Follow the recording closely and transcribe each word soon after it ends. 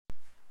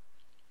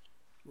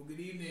Well, good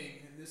evening,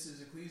 and this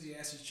is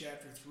Ecclesiastes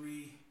chapter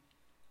 3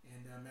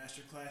 and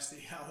Masterclass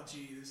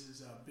Theology. This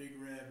is Big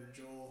Rev or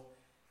Joel,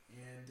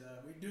 and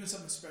we're doing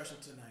something special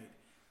tonight.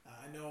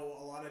 I know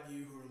a lot of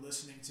you who are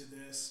listening to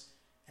this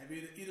have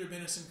either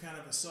been in some kind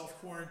of a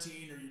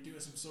self-quarantine, or you're doing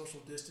some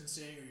social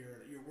distancing,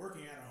 or you're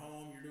working out of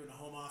home, you're doing a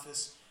home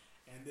office,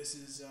 and this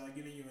is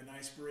giving you a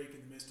nice break in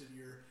the midst of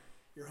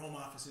your home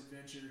office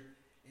adventure.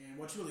 And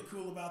what's really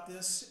cool about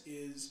this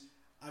is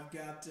I've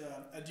got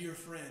a dear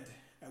friend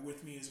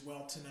with me as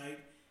well tonight,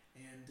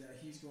 and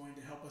he's going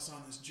to help us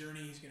on this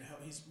journey.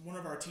 He's one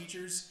of our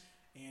teachers,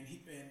 and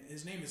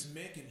his name is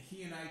Mick, and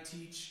he and I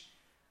teach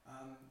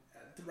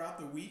throughout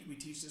the week. We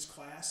teach this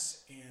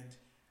class, and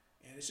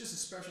it's just a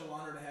special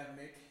honor to have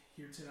Mick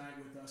here tonight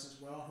with us as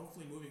well.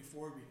 Hopefully, moving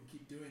forward, we can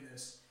keep doing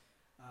this.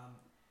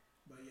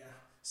 But yeah,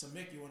 so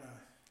Mick, you want to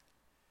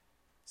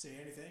say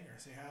anything or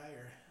say hi,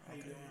 or how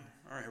you doing?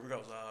 All right, here we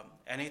go.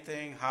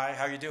 Anything? Hi,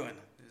 how you doing?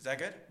 Is that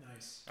good?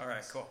 Nice. All right,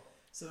 nice. Cool.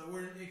 So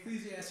we're in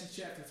Ecclesiastes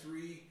chapter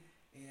 3,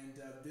 and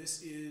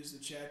this is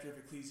the chapter of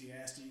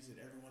Ecclesiastes that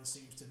everyone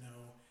seems to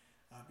know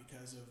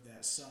because of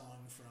that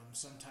song from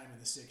sometime in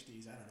the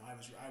 60s. I don't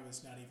know. I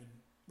was not even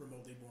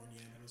remotely born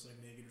yet. I was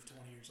like negative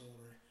 20 years old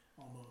or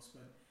almost.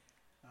 But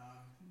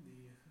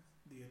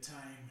the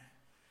time,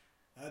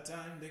 a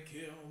time to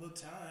kill, a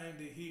time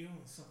to heal,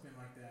 something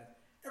like that.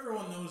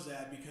 Everyone knows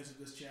that because of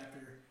this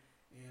chapter.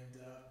 And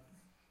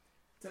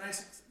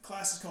tonight's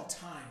class is called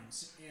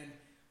Times, and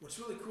what's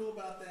really cool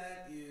about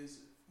that is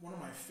one of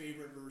my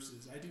favorite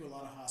verses. I do a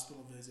lot of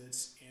hospital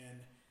visits, and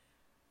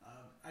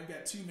I've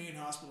got two main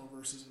hospital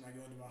verses when I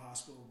go into a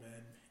hospital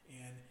bed.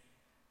 And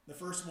the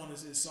first one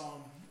is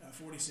Psalm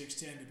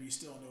 46:10, to be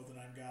still and know that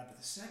I'm God. But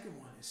the second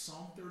one is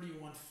Psalm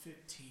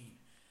 31:15.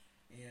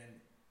 And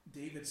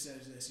David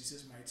says this. He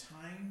says, "My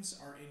times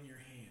are in your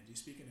hands." He's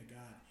speaking to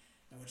God.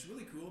 And what's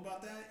really cool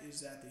about that is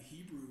that the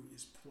Hebrew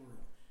is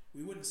plural.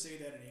 We wouldn't say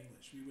that in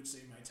English. We would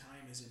say, "My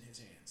time is in his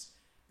hands."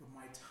 But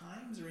my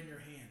times are in your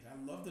hands. I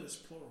love that it's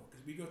plural,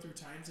 because we go through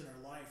times in our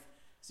life.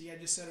 See, I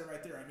just said it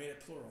right there. I made it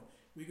plural.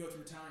 We go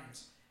through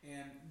times.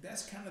 And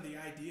that's kind of the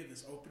idea of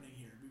this opening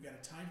here. We've got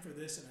a time for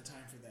this and a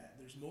time for that.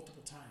 There's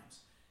multiple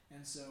times.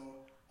 And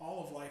so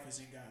all of life is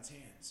in God's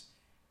hands.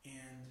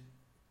 And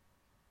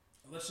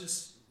let's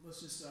just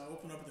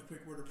open up with a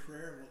quick word of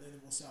prayer, and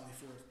then we'll sally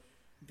forth.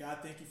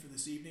 God, thank you for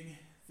this evening.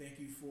 Thank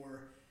you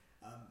for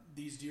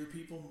these dear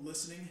people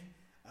listening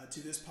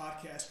to this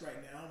podcast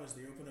right now as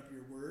they open up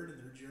your word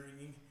and they're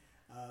journeying,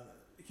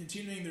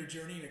 continuing their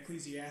journey in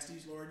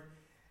Ecclesiastes, Lord.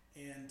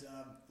 And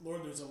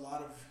Lord, there's a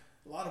lot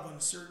of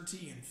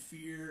uncertainty and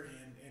fear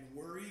and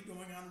worry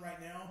going on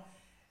right now.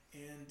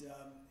 And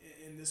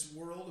in this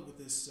world with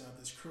this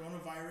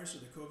coronavirus, or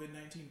the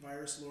COVID-19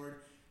 virus,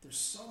 Lord, there's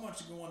so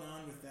much going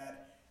on with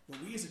that.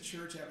 But we as a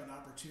church have an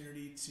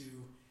opportunity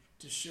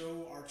to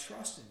show our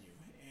trust in you.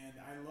 And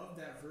I love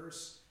that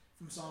verse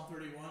from Psalm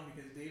 31,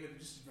 because David,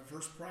 just a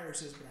verse prior,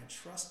 says, "But I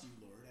trust you,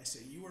 Lord. I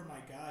say, you are my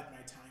God,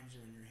 my times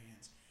are in your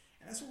hands."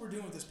 And that's what we're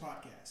doing with this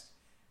podcast.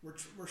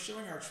 We're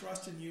showing our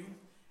trust in you,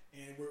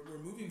 and we're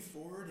moving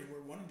forward, and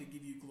we're wanting to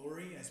give you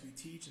glory as we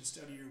teach and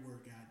study your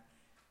word, God.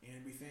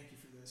 And we thank you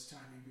for this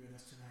time you've given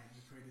us tonight.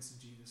 We pray this in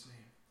Jesus'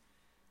 name.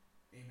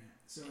 Amen.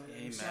 So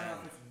we start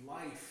off with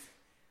life,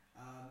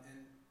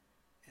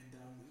 and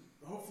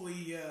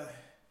hopefully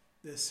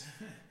this...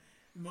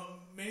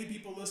 Many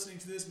people listening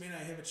to this may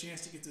not have a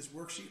chance to get this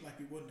worksheet like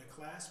we would in a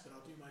class, but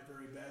I'll do my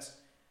very best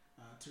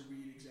to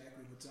read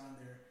exactly what's on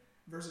there.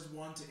 Verses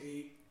 1 to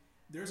 8.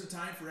 "There's a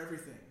time for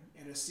everything,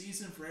 and a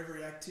season for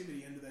every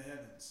activity under the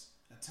heavens.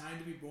 A time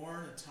to be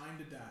born, a time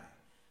to die.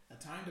 A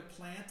time to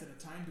plant, and a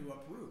time to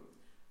uproot.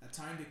 A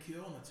time to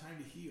kill, and a time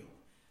to heal.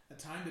 A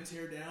time to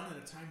tear down,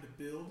 and a time to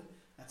build.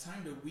 A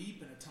time to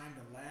weep, and a time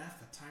to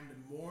laugh. A time to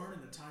mourn,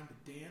 and a time to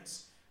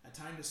dance. A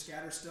time to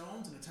scatter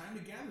stones, and a time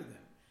to gather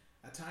them.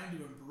 A time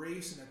to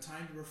embrace, and a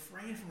time to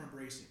refrain from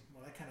embracing."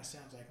 Well, that kind of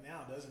sounds like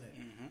now, doesn't it?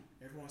 Mm-hmm.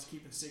 Everyone's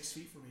keeping 6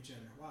 feet from each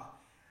other. Wow.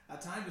 "A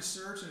time to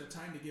search, and a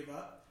time to give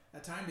up.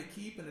 A time to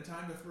keep, and a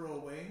time to throw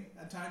away.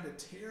 A time to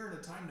tear, and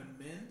a time to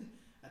mend.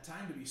 A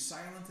time to be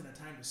silent, and a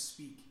time to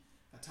speak.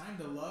 A time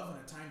to love,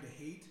 and a time to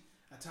hate.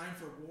 A time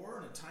for war,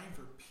 and a time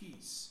for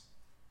peace."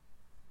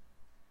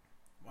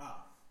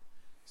 Wow.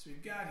 So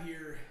we've got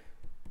here...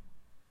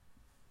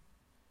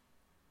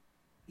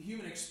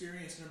 Human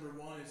experience, number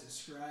one, is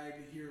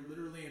described here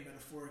literally and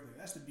metaphorically.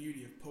 That's the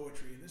beauty of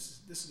poetry, and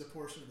this is the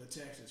portion of the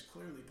text that's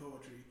clearly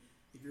poetry.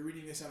 If you're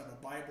reading this out of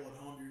a Bible at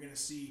home, you're going to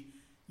see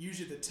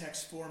usually the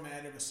text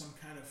formatted with some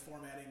kind of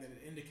formatting that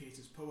it indicates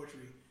as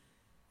poetry.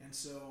 And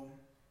so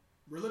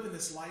we're living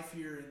this life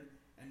here,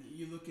 and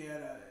you look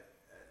at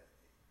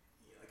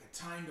like a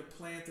time to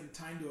plant and a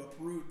time to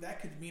uproot.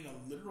 That could mean a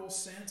literal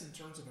sense in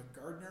terms of a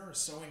gardener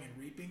sowing and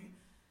reaping,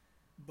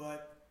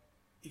 but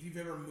if you've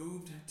ever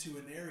moved to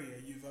an area,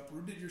 you've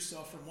uprooted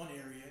yourself from one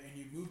area and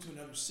you've moved to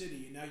another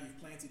city, and now you've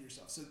planted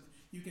yourself. So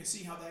you can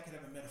see how that could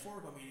have a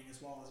metaphorical meaning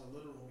as well as a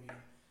literal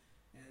meaning.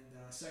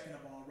 And second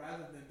of all,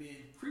 rather than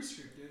being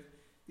prescriptive,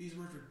 these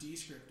words are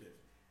descriptive.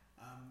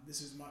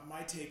 This is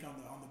my take on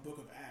the book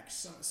of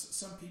Acts.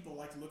 Some people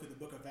like to look at the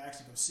book of Acts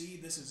and go, see,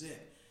 this is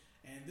it.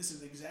 And this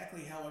is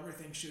exactly how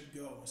everything should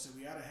go. So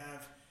we ought to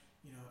have,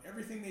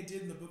 everything they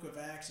did in the book of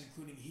Acts,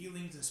 including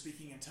healings and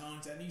speaking in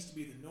tongues, that needs to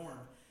be the norm.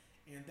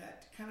 And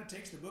that kind of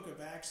takes the book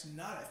of Acts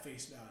not at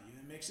face value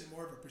and makes it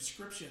more of a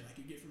prescription like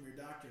you get from your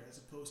doctor, as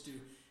opposed to,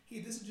 hey,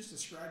 this is just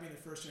describing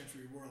the first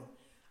century world.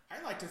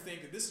 I like to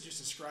think that this is just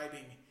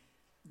describing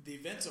the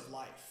events of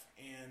life,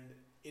 and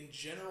in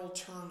general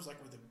terms,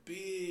 like with a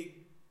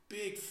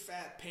big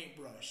fat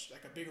paintbrush,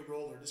 like a big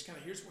roller, just kind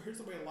of here's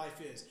the way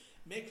life is.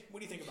 Mick, what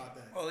do you think about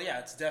that? Well, yeah,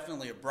 it's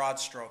definitely a broad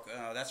stroke,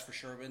 that's for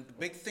sure. But the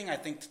big thing I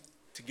think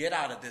to get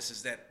out of this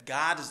is that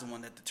God is the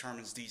one that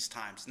determines these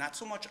times, not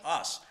so much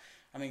us.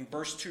 I mean,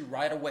 verse 2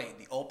 right away,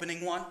 the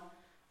opening one,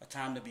 a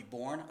time to be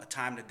born, a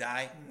time to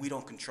die, we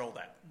don't control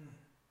that.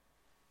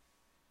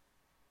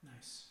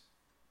 Nice.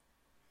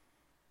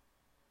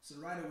 So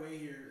right away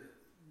here,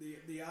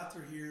 the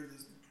author here,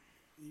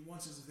 he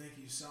wants us to think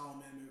he's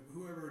Solomon,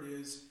 whoever it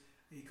is.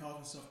 He calls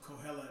himself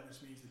Kohelet,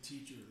 which means the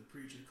teacher or the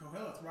preacher.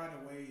 Kohelet right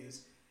away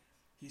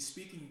he's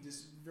speaking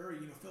just very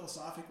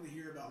philosophically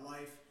here about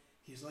life.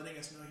 He's letting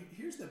us know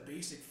here's the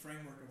basic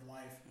framework of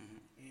life.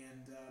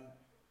 And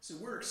so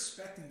we're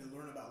expecting to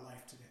learn about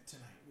life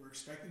tonight. We're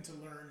expecting to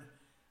learn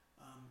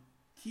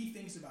key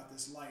things about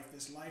this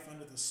life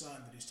under the sun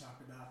that he's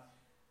talked about.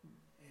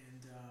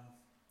 And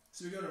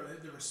so we go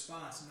to the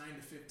response, 9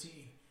 to 15.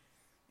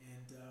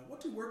 And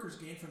what do workers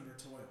gain from their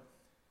toil?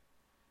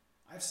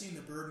 I've seen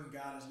the burden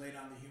God has laid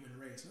on the human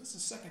race. And this is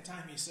the second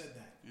time he said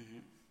that.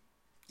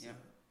 Yeah.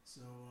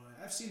 So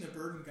I've seen the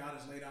burden God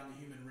has laid on the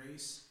human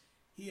race.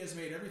 He has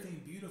made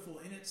everything beautiful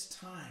in its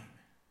time.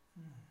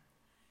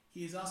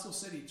 He has also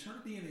set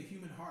eternity in the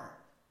human heart.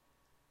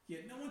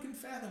 Yet no one can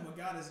fathom what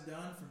God has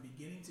done from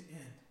beginning to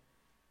end.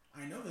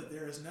 I know that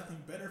there is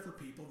nothing better for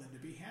people than to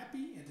be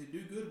happy and to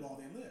do good while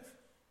they live,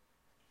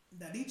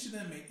 that each of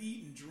them may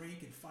eat and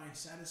drink and find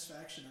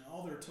satisfaction in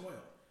all their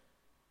toil.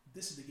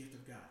 This is the gift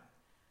of God.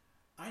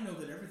 I know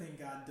that everything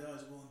God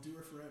does will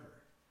endure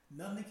forever.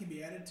 Nothing can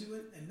be added to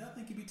it, and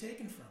nothing can be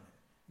taken from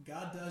it.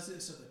 God does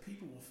it so that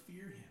people will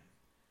fear him.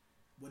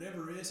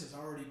 Whatever is has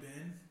already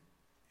been,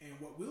 and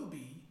what will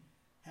be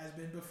has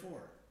been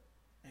before,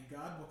 and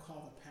God will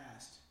call the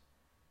past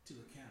to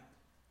account.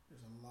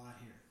 There's a lot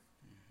here.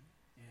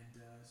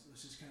 And so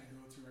let's just kind of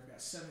go through. I've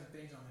got 7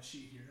 things on the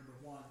sheet here. Number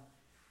 1,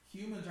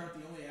 humans aren't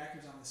the only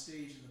actors on the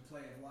stage in the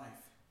play of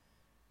life.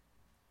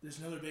 There's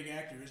another big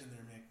actor, isn't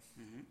there,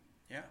 Mick?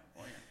 Yeah.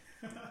 Oh,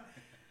 yeah.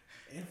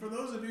 And for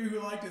those of you who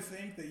like to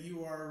think that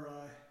you are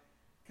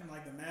kind of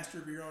like the master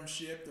of your own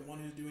ship, the one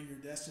who's doing your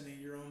destiny,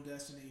 your own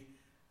destiny,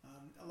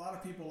 a lot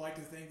of people like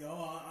to think,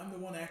 oh, I'm the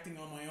one acting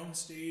on my own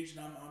stage, and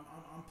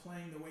I'm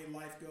playing the way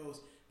life goes.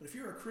 But if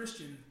you're a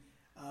Christian,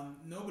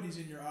 nobody's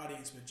in your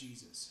audience but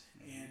Jesus,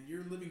 and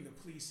you're living to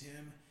please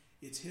him.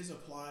 It's his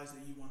applause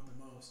that you want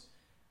the most.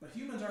 But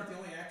humans aren't the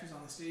only actors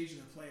on the stage in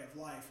the play of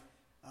life.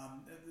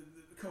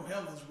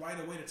 Kohelet is right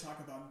away to talk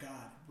about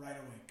God. Right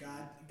away,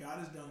 God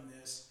has done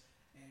this,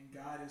 and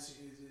God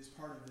is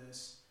part of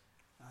this.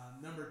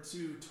 Number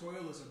 2,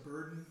 toil is a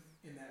burden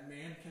in that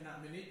man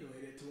cannot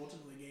manipulate it to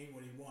ultimately gain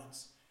what he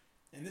wants.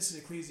 And this is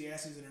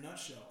Ecclesiastes in a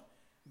nutshell.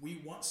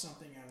 We want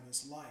something out of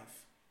this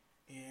life,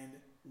 and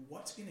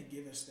what's going to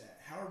give us that?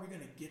 How are we going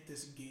to get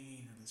this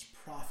gain or this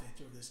profit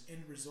or this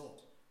end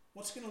result?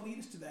 What's going to lead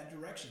us to that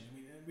direction?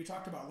 We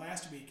talked about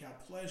last week how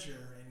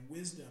pleasure and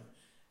wisdom,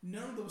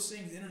 none of those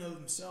things in and of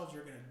themselves are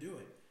going to do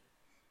it.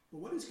 But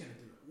what is going to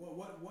do it?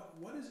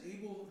 What is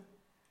able?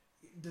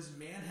 Does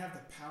man have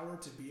the power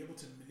to be able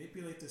to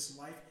manipulate this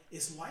life?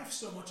 Is life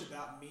so much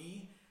about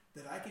me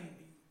that I can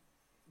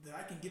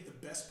get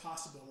the best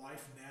possible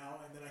life now,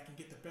 and that I can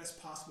get the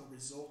best possible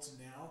results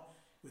now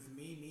with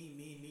me,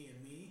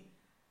 and me?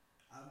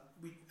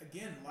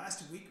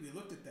 Last week we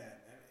looked at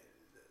that.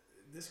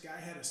 This guy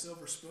had a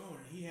silver spoon,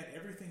 and he had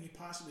everything he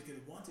possibly could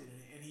have wanted,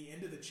 and he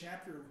ended the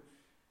chapter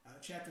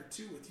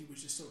 2 with he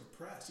was just so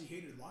depressed. He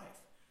hated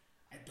life.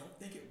 I don't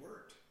think it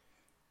worked.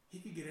 He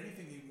could get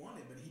anything he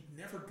wanted, but he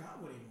never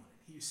got what he wanted.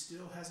 He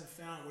still hasn't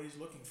found what he's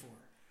looking for,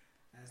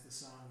 as the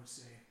song would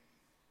say.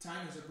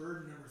 Time is a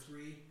burden, number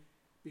 3,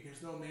 because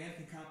though man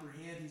can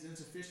comprehend, he's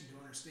insufficient to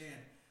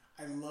understand.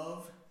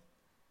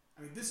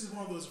 This is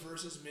one of those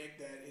verses, Mick,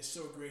 that is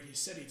so great. He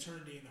set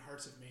eternity in the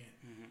hearts of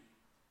man.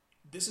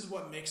 This is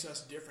what makes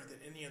us different than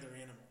any other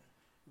animal.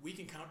 We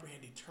can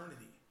comprehend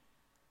eternity.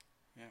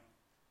 Yeah.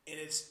 And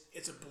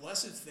it's a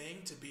blessed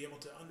thing to be able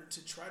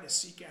to try to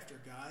seek after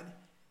God.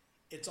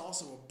 It's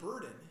also a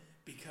burden,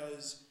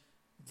 because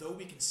though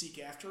we can seek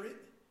after it,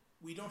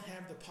 we don't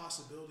have the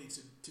possibility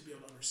to be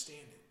able to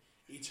understand it.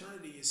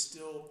 Eternity is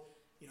still,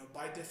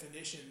 by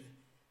definition,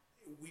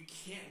 we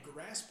can't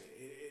grasp it.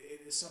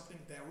 It is something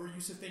that we're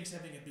used to things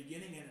having a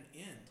beginning and an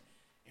end.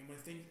 And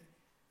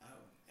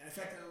in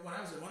fact, when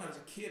I was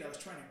a kid, I was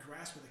trying to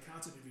grasp the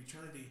concept of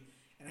eternity,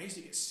 and I used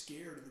to get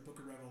scared of the book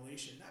of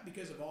Revelation, not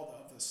because of all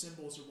the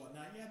symbols or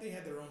whatnot. Yeah, they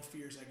had their own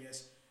fears, I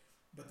guess,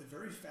 but the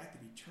very fact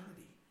of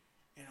eternity.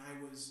 And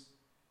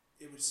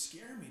it would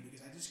scare me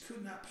because I just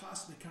could not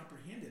possibly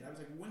comprehend it. I was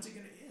like, when's it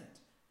going to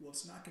end? Well,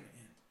 it's not going to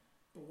end.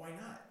 But why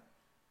not?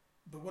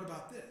 But what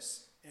about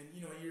this? And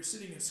you're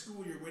sitting in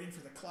school, you're waiting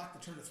for the clock to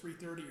turn to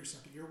 3:30 or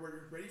something. You're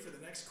ready for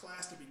the next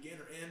class to begin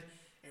or end,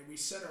 and we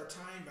set our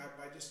time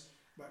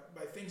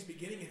by things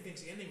beginning and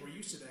things ending. We're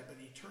used to that, but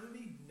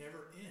eternity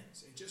never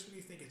ends. And just when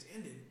you think it's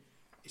ended,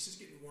 it's just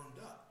getting warmed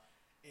up.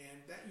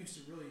 And that used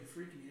to really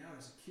freak me out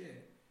as a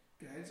kid.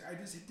 I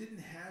just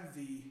didn't have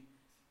the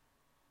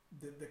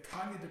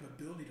cognitive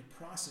ability to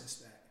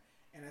process that.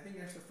 And I think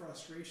that's the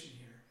frustration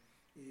here,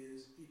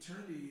 is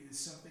eternity is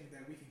something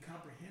that we can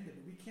comprehend it,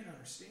 but we can't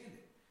understand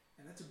it.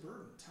 And that's a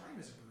burden. Time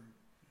is a burden.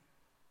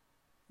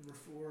 Number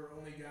 4,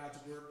 only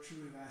God's work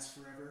truly lasts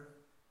forever,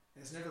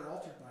 and is never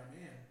altered by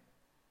man.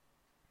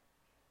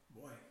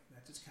 Boy,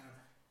 that just kind of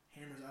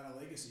hammers out a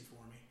legacy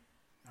for me.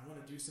 I want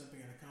to do something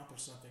and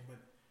accomplish something,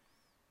 but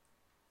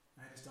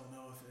I just don't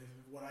know if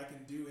what I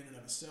can do in and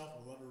of itself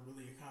will ever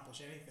really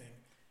accomplish anything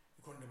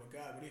according to what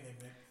God. What do you think,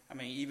 Nick? I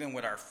mean, even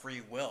with our free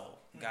will,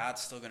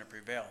 God's still going to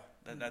prevail.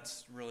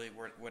 That's really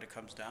what it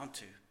comes down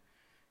to.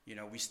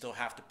 We still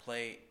have to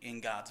play in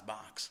God's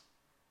box.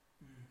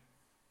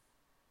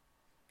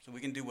 So we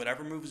can do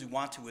whatever moves we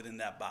want to within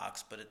that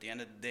box, but at the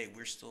end of the day,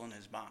 we're still in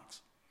his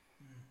box.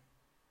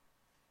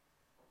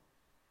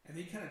 And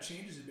he kind of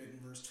changes a bit in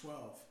verse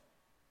 12.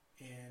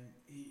 And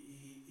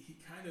he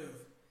kind of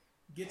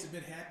gets a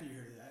bit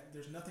happier.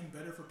 There's nothing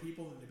better for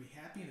people than to be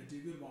happy and to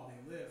do good while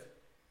they live.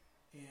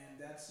 And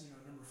that's,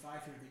 number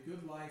 5 here. The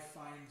good life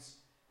finds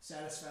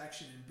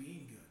satisfaction in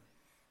being good.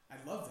 I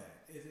love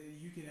that.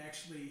 You can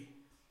actually,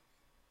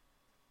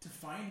 to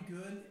find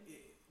good,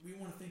 we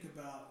want to think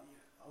about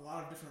a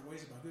lot of different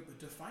ways about good, but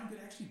to find good,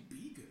 actually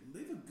be good.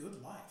 Live a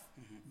good life.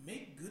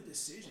 Make good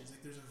decisions.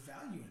 Like, there's a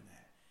value in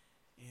that.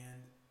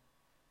 And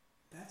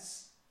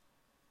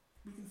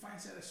we can find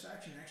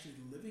satisfaction in actually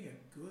living a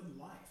good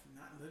life,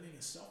 not living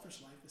a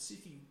selfish life, but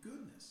seeking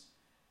goodness.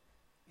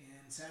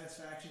 And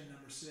satisfaction,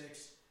 number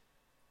 6,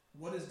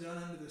 what is done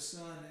under the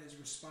sun is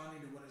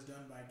responding to what is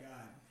done by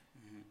God.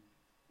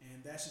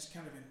 And that's just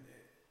kind of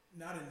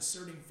not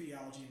inserting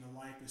theology into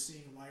life, but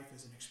seeing life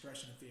as an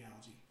expression of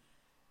theology.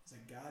 It's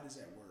like God is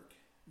at work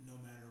no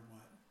matter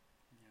what.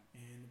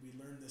 Yeah. And we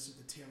learned this at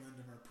the tail end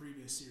of our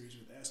previous series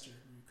with Esther.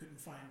 We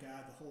couldn't find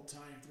God the whole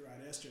time throughout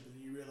Esther, but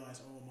then you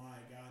realize, oh my,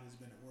 God has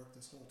been at work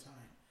this whole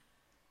time.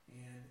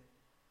 And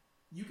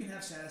you can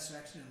have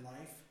satisfaction in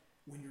life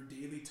when your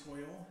daily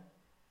toil.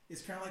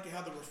 It's kind of like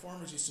how the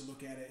reformers used to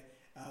look at it.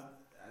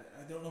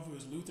 I don't know if it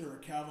was Luther or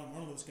Calvin,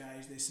 one of those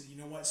guys. They said, you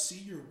know what, see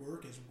your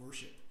work as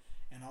worship.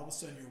 And all of a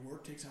sudden your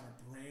work takes on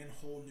a brand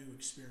whole new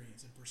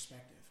experience and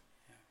perspective.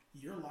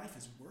 Your life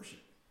is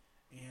worship.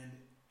 And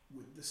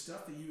with the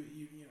stuff that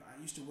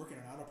I used to work in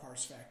an auto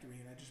parts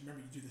factory, and I just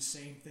remember you do the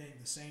same thing,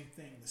 and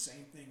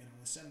on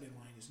an assembly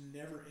line is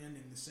never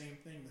ending, the same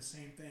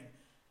thing.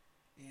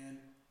 And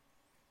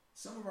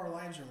some of our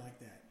lives are like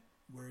that,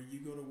 where you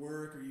go to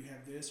work, or you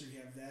have this, or you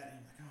have that,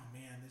 and you're like, oh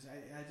man,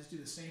 I just do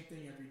the same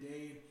thing every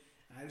day,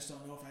 and I just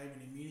don't know if I have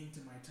any meaning to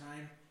my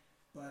time.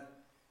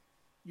 But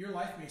your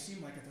life may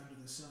seem like it's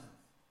under the sun,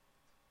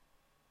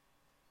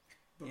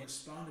 but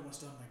respond to what's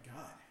done by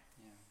God.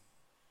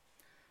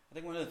 I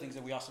think one of the things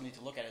that we also need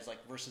to look at is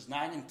like verses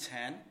 9 and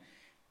 10.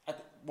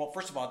 Well,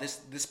 first of all,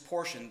 this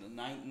portion, the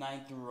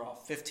 9 through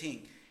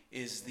 15,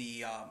 is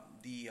the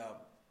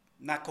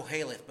not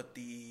Koheleth, but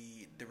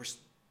the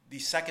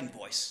second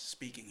voice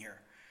speaking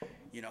here.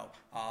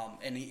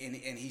 And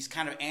he's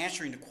kind of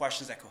answering the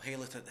questions that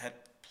Koheleth had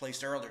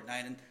placed earlier.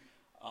 9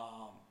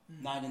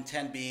 and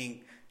 10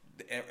 being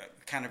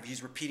kind of,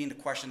 he's repeating the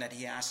question that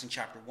he asked in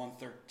chapter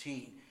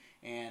 113,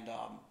 and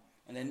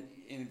then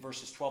in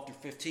verses 12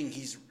 through 15,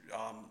 he's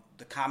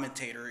the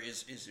commentator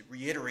is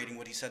reiterating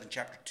what he said in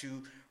chapter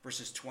 2,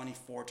 verses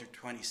 24 to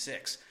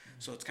 26.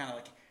 So it's kind of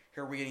like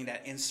here we're getting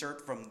that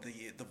insert from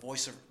the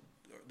voice of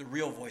the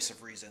real voice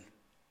of reason.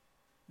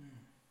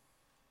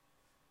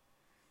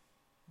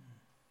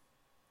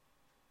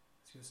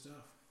 It's good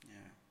stuff. Yeah.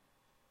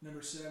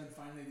 Number 7,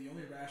 finally, the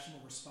only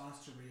rational response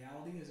to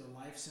reality is a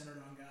life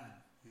centered on God.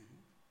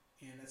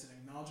 And that's an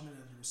acknowledgement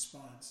and a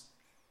response.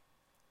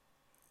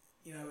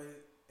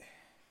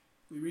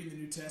 We read in the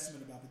New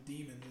Testament about the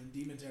demons, and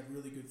demons have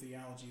really good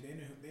theology.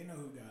 They know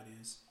who God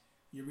is.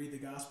 You read the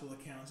gospel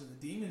accounts, and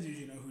the demons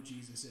usually know who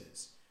Jesus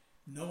is.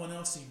 No one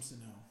else seems to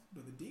know,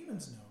 but the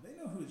demons know.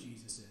 They know who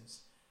Jesus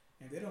is,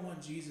 and they don't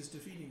want Jesus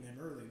defeating them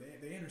early.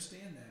 They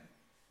understand that.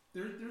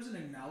 There's an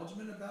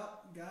acknowledgement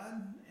about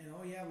God, and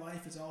oh yeah,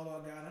 life is all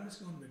about God. I'm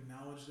just going to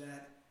acknowledge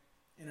that,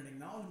 and an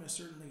acknowledgement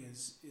certainly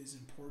is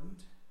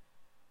important,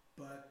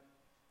 but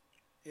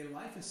a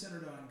life is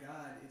centered on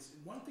God. It's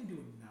one thing to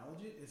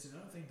acknowledge it. It's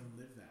another thing to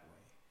live that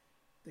way.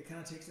 That kind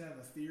of takes it out of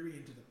the theory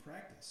into the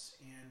practice.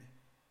 And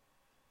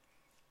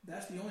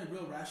that's the only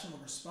real rational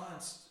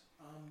response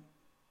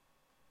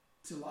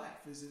to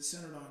life, is it's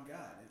centered on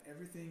God. And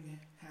everything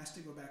has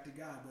to go back to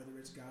God, whether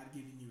it's God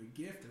giving you a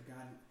gift, or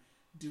God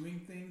doing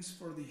things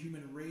for the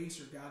human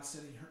race, or God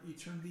setting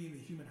eternity in the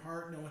human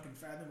heart. No one can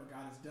fathom what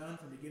God has done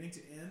from beginning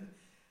to end.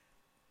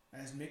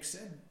 as Mick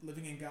said,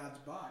 living in God's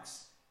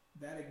box,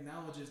 that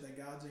acknowledges that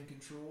God's in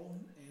control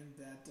and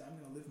that I'm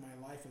going to live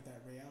my life with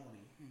that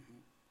reality.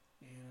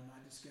 And I'm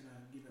not just going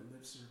to give it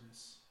lip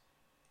service.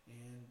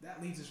 And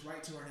that leads us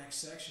right to our next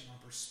section on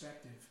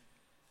perspective,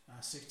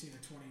 16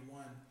 to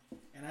 21.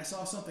 And I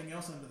saw something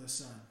else under the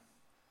sun.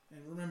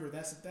 And remember,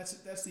 that's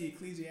the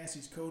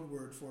Ecclesiastes code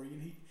word for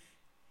you.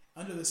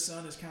 Under the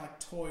sun is kind of like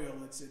toil.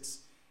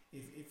 It's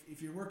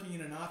if you're working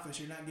in an office,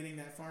 you're not getting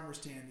that farmer's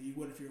tan that you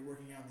would if you were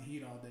working out in the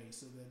heat all day.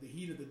 So the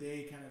heat of the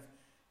day, kind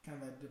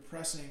of a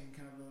depressing,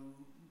 kind of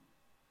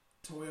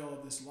a toil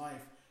of this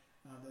life.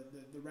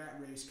 The rat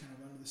race, kind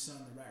of under the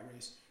sun, the rat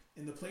race.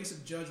 In the place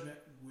of judgment,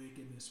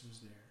 wickedness was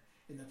there.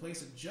 In the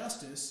place of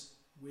justice,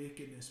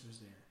 wickedness was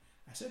there.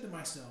 I said to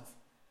myself,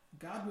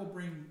 God will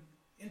bring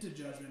into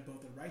judgment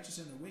both the righteous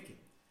and the wicked.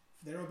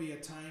 For there will be a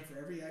time for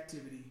every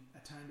activity, a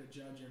time to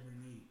judge every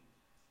need.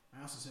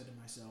 I also said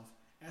to myself,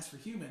 as for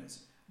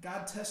humans,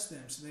 God tests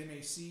them so they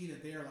may see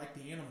that they are like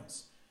the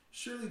animals.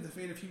 Surely the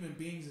fate of human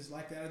beings is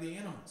like that of the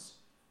animals.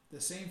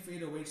 The same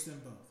fate awaits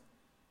them both.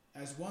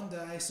 As one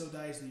dies, so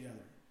dies the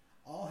other.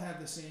 All have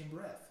the same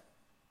breath.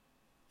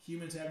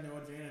 Humans have no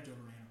advantage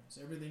over animals.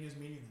 Everything is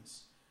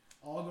meaningless.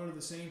 All go to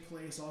the same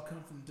place, all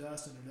come from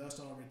dust, and to dust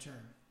all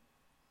return.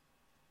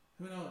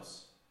 Who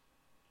knows?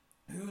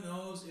 Who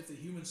knows if the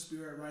human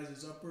spirit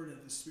rises upward and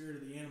if the spirit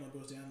of the animal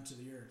goes down to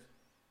the earth?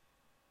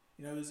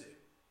 You know,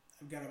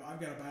 I've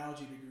got a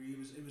biology degree.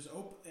 It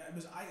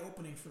was eye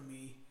opening for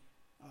me.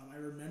 I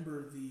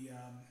remember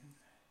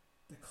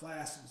the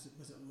class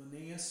was it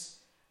Linnaeus,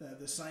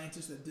 the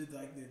scientist that did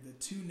like the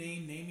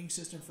two-name naming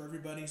system for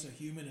everybody. So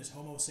human is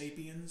Homo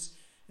sapiens,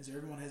 as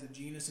everyone has a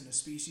genus and a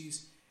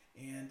species,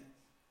 and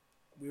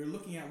we were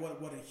looking at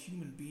what a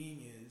human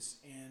being is,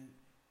 and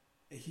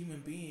a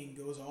human being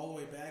goes all the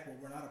way back. Well,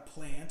 we're not a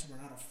plant,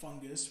 we're not a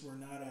fungus, we're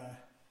not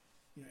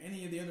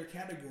any of the other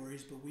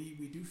categories, but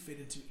we do fit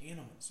into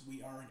animals.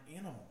 We are an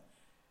animal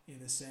in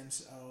the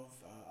sense of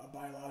a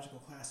biological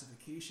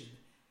classification.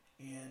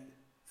 And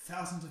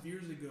thousands of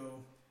years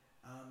ago,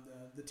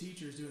 the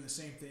teacher is doing the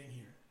same thing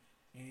here,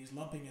 and he's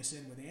lumping us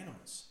in with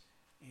animals.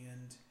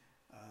 And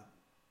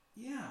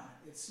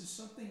it's just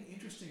something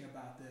interesting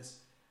about this.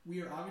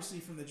 We are obviously,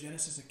 from the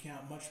Genesis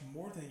account, much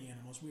more than the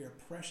animals. We are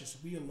precious.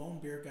 We alone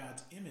bear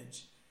God's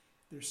image.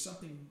 There's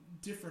something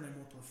different and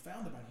more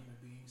profound about human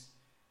beings.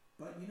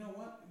 But you know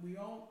what? We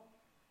all,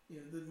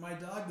 my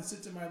dog that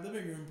sits in my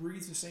living room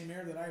breathes the same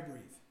air that I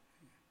breathe.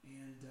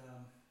 And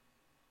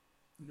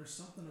there's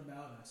something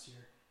about us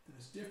here that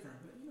is different.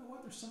 But you know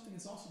what? There's something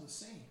that's also the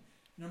same.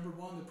 Number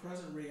one, the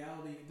present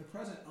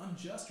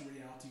unjust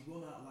reality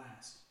will not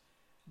last.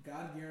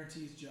 God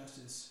guarantees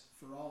justice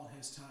for all in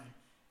his time.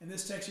 And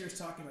this text here is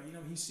talking about,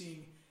 he's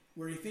seeing,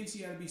 where he thinks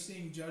he ought to be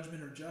seeing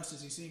judgment or justice,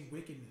 he's seeing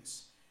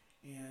wickedness.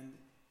 And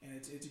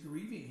it's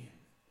grieving him.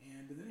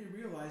 And then he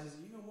realizes,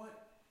 you know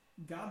what?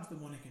 God's the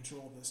one in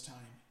control of this time.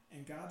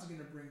 And God's going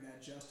to bring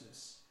that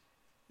justice.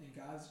 And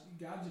God's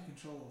in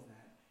control of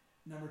that.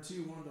 Number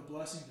two, one of the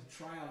blessings of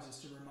trials is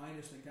to remind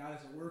us that God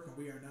is at work and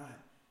we are not.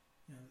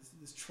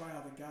 This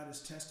trial that God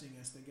is testing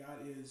us, that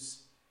God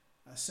is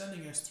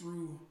sending us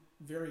through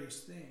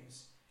various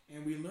things.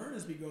 And we learn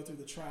as we go through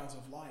the trials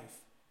of life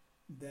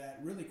that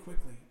really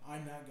quickly,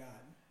 I'm not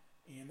God.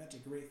 And that's a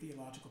great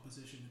theological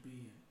position to be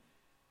in.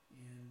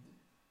 And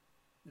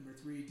number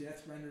three,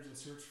 death renders a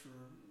search for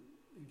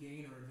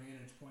gain or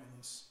advantage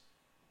pointless.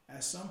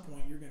 At some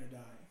point, you're going to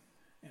die.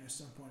 And at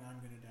some point, I'm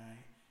going to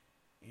die.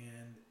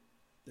 And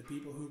the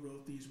people who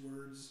wrote these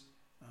words,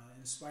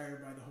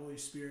 inspired by the Holy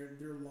Spirit,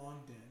 they're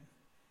long dead.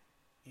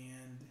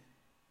 And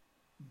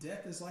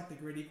death is like the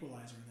great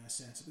equalizer in that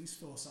sense, at least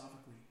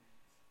philosophically.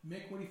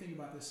 Mick, what do you think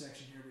about this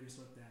section here we just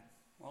looked at?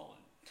 Well,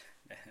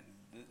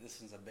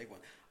 this is a big one.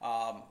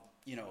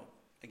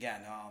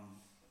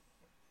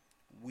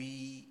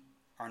 We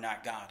are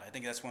not God. I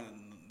think that's one of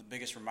the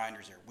biggest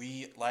reminders here.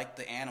 We, like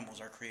the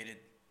animals, are created.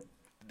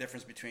 The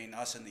difference between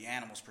us and the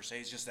animals, per se,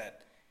 is just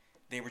that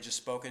they were just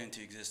spoken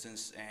into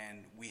existence,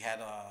 and we had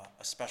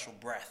a special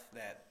breath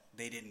that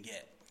they didn't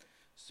get.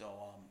 So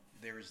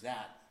there is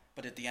that.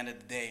 But at the end of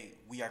the day,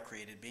 we are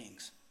created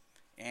beings,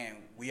 and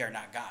we are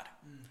not God.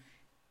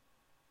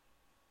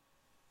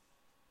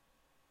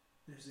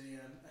 There's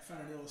I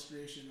found an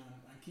illustration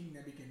on King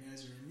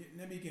Nebuchadnezzar.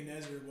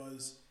 Nebuchadnezzar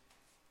was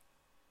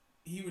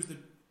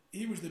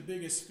the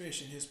biggest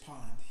fish in his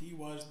pond. He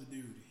was the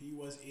dude. He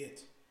was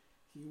it.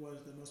 He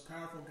was the most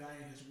powerful guy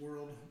in his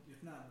world,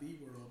 if not the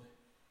world.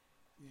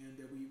 And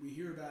we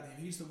hear about him.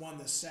 He's the one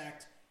that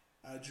sacked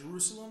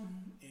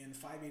Jerusalem in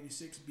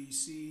 586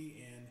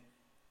 BC and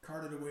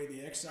carted away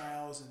the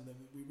exiles. And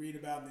we read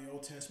about in the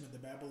Old Testament the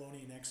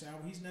Babylonian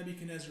exile. He's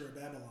Nebuchadnezzar of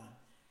Babylon.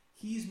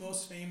 He's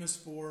most famous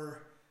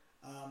for...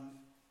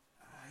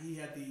 he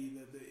had the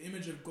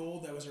image of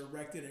gold that was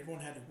erected.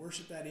 Everyone had to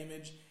worship that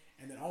image.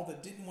 And then all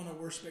that didn't want to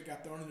worship it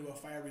got thrown into a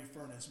fiery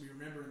furnace. We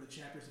remember in the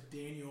chapters of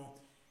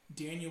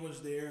Daniel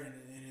was there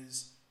and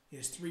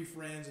his three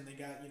friends, and they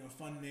got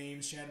fun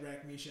names: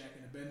 Shadrach, Meshach,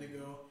 and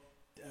Abednego.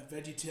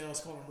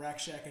 VeggieTales called them Rack,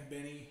 Shack, and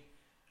Benny.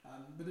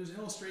 But there's an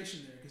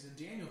illustration there because in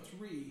Daniel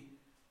 3,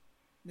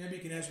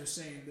 Nebuchadnezzar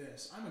saying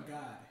this, I'm a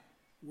god,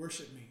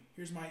 worship me,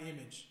 here's my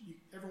image,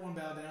 everyone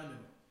bow down to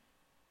it.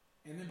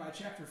 And then by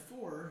chapter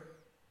 4,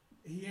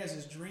 he has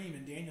his dream,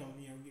 and Daniel,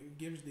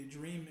 gives the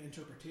dream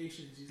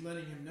interpretations. He's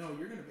letting him know,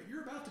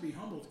 you're about to be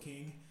humbled,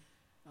 king.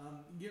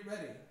 Get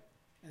ready.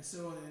 And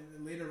so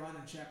later on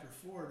in chapter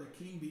 4,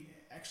 the king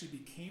actually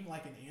became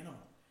like an animal.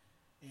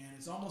 And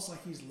it's almost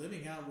like he's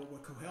living out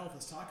what Koheleth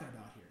is talking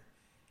about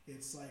here.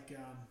 It's like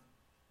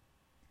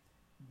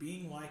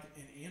being like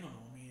an animal.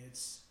 I mean,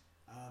 it's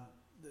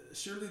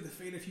surely the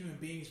fate of human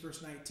beings,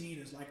 verse 19,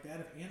 is like that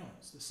of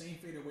animals. The same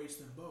fate awaits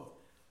them both.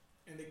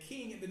 And the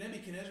king, in the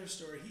Nebuchadnezzar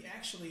story, he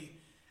actually,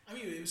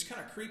 it was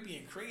kind of creepy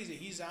and crazy.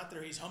 He's out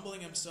there, he's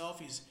humbling himself,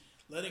 he's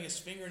letting his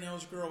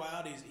fingernails grow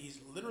out, he's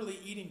literally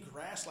eating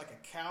grass like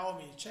a cow.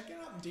 Check it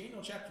out in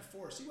Daniel chapter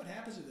 4. See what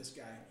happens to this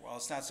guy. Well,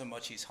 it's not so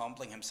much he's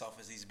humbling himself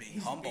as he's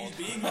being humbled.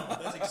 He's being humbled.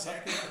 That's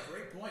exactly a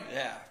great point.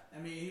 Yeah.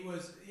 He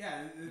was,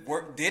 yeah.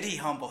 Did he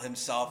humble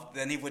himself?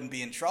 Then he wouldn't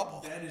be in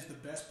trouble. That is the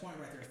best point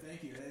right there.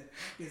 Thank you.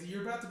 Because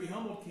you're about to be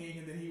humbled, king,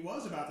 and then he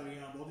was about to be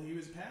humbled. He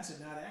was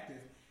passive, not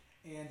active.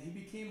 And he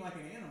became like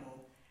an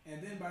animal.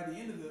 And then by the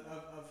end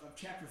of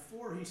chapter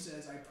 4, he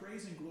says, I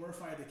praise and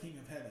glorify the King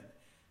of heaven.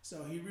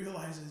 So he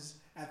realizes,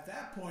 at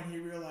that point,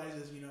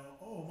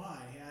 oh my,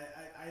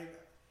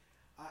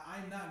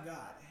 I'm not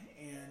God.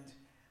 And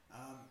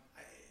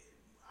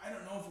I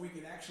don't know if we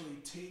could actually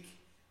take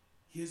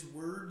his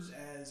words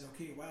as,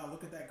 okay, wow,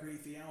 look at that great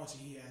theology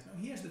he has. No,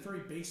 he has the very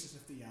basis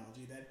of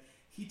theology, that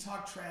he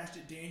talked trash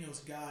at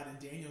Daniel's God, and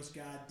Daniel's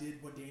God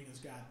did what Daniel's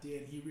God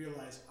did. He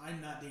realized, I'm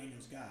not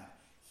Daniel's God.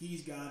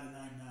 He's God and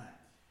I'm not.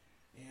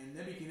 And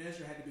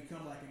Nebuchadnezzar had to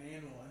become like an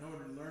animal in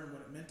order to learn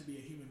what it meant to be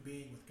a human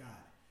being with God.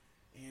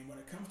 And when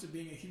it comes to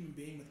being a human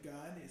being with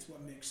God, it's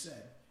what Mick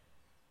said.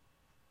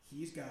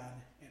 He's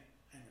God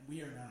and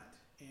we are not.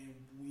 And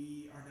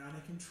we are not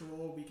in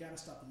control. We got to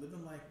stop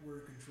living like we're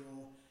in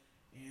control.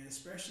 And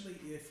especially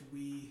if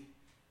we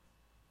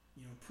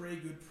pray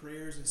good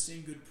prayers and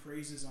sing good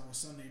praises on a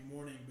Sunday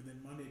morning, but then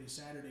Monday to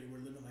Saturday we're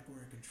living like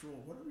we're in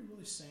control. What are we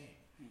really saying?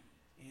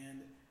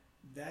 And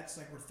that's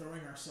like we're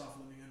throwing ourselves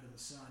living under the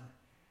sun.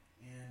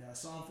 And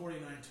Psalm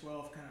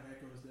 49:12 kind of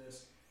echoes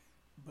this.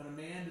 But a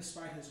man,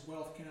 despite his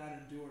wealth, cannot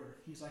endure.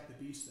 He's like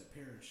the beasts that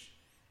perish.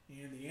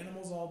 And the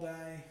animals all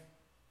die.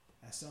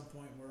 At some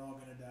point, we're all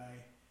going to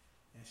die.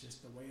 And it's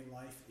just the way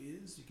life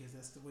is, because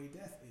that's the way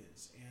death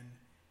is. And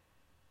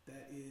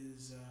that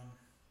is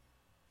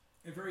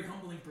a very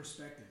humbling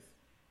perspective.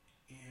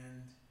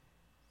 And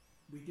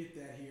we get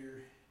that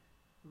here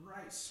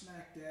right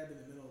smack dab in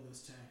the middle of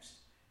this text.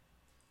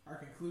 Our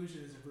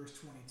conclusion is in verse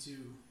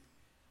 22.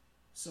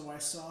 So I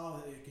saw,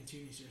 it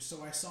continues here,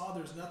 so I saw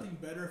there's nothing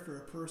better for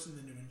a person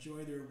than to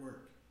enjoy their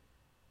work,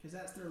 because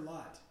that's their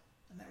lot.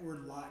 And that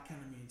word lot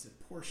kind of means a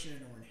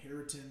portion or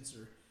inheritance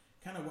or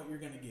kind of what you're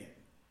going to get.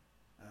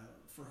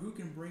 For who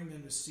can bring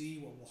them to see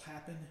what will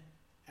happen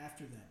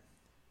after them?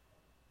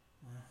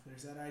 Well,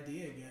 there's that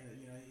idea again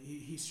that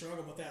he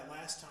struggled with that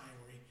last time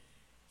where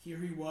here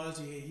he was,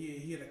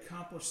 he had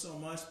accomplished so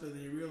much, but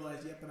then he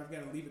realized, but I've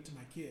got to leave it to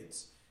my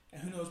kids.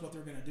 And who knows what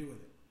they're going to do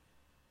with it.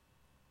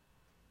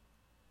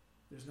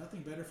 There's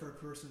nothing better for a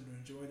person to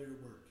enjoy their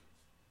work.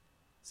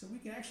 So we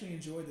can actually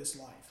enjoy this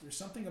life. There's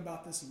something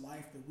about this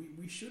life that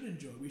we should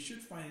enjoy. We should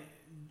find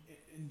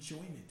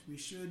enjoyment. We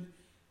should,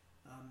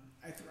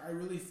 I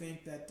really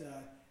think that,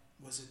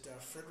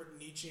 Friedrich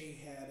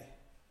Nietzsche had,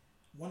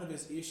 one of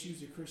his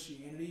issues of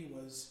Christianity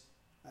was,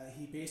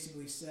 he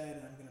basically said,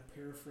 and I'm going to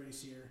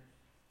paraphrase here,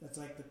 that's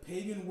like the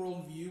pagan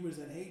worldview is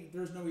that, hey,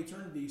 there's no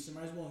eternity, so you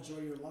might as well enjoy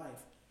your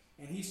life.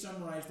 And he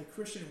summarized the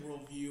Christian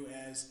worldview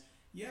as,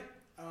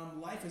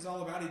 life is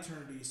all about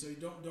eternity, so you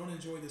don't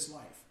enjoy this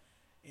life.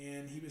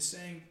 And he was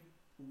saying,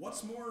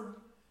 what's more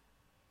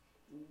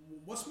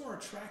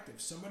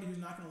attractive? Somebody who's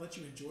not going to let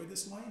you enjoy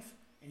this life,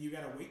 and you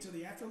got to wait till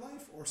the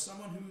afterlife, or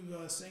someone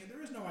who's saying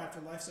there is no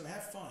afterlife, so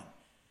have fun?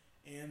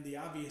 And the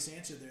obvious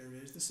answer there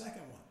is the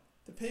second one.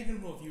 The pagan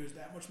worldview is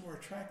that much more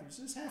attractive. It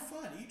says, have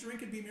fun, eat,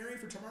 drink, and be merry,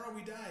 for tomorrow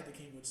we die, the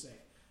king would say.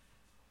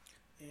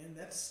 And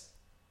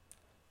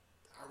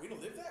are we to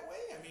live that way?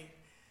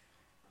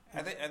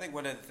 I think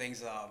one of the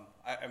things,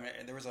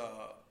 there was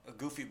a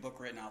goofy book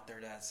written out there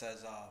that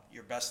says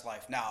your best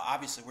life now.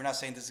 Obviously, we're not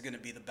saying this is going to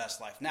be the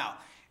best life now.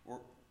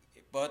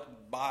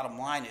 But bottom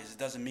line is, it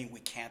doesn't mean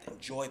we can't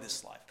enjoy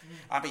this life.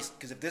 Obviously,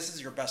 because if this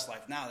is your best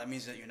life now, that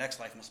means that your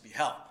next life must be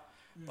hell.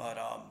 But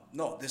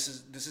no, this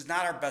is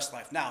not our best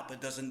life now, but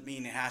it doesn't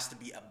mean it has to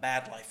be a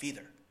bad life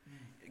either.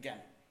 Again,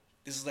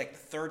 this is like the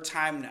third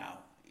time now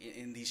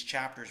in these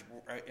chapters,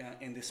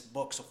 in this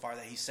book so far,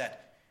 that he said,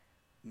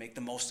 make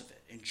the most of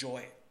it, enjoy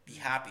it. Be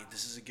happy.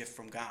 This is a gift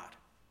from God.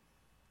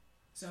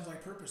 Sounds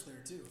like purpose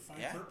there too. Find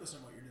purpose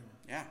in what you're doing.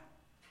 Yeah.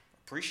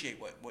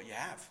 Appreciate what you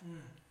have.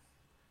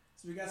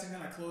 So we got some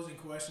kind of closing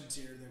questions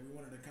here that we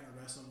wanted to kind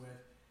of wrestle with.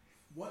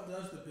 What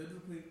does the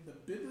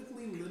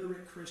biblically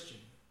literate Christian,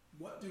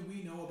 what do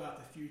we know about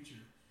the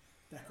future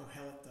that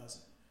Koheleth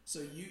doesn't?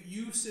 So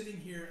you sitting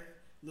here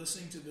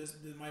listening to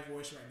my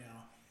voice right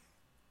now,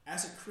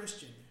 as a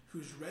Christian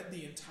who's read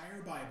the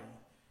entire Bible,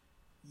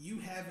 you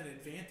have an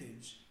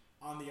advantage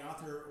on the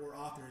author or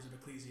authors of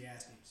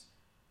Ecclesiastes.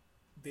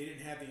 They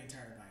didn't have the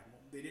entire Bible.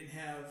 They didn't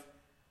have,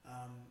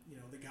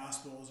 the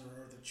Gospels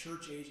or the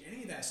church age,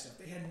 any of that stuff.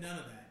 They had none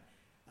of that.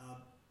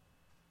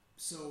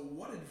 So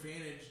what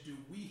advantage do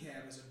we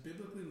have as a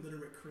biblically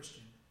literate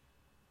Christian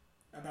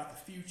about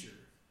the future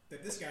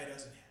that this guy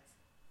doesn't have?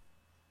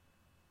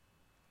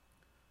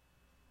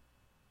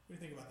 What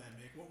do you think about that,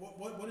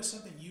 Mick? What is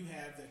something you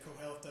have that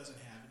Koheleth doesn't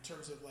have in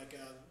terms of like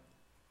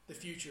the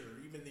future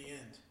or even the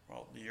end?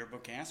 Well, the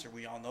yearbook answer,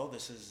 we all know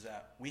this, is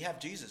that we have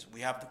Jesus.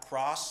 We have the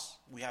cross.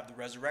 We have the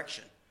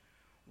resurrection.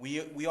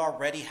 We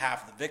already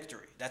have the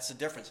victory. That's the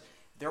difference.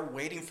 They're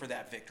waiting for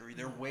that victory.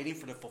 They're waiting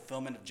for the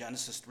fulfillment of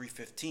Genesis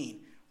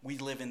 3:15. We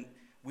live in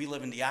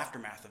the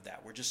aftermath of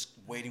that. We're just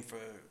waiting for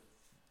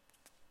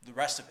the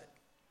rest of it.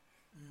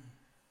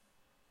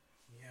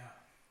 Yeah.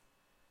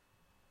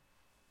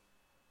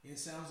 It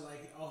sounds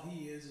like all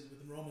he is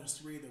with Romans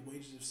 3, the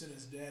wages of sin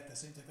is death. It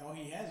seems like all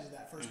he has is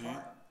that first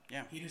part.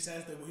 Yeah. He just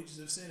has the wages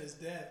of sin is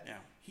death. Yeah.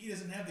 He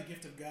doesn't have the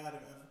gift of God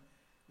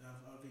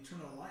of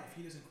eternal life.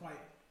 He doesn't quite.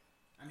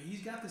 I mean,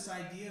 he's got this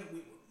idea.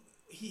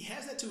 He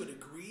has that to a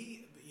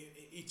degree.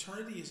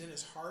 Eternity is in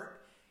his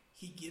heart.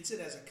 He gets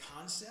it as a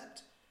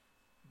concept,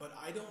 but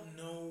I don't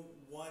know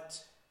what.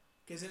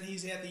 Because then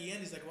he's at the end.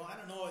 He's like, well, I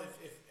don't know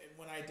if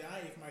when I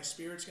die, if my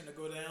spirit's going to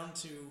go down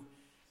to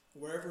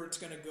wherever it's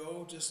going to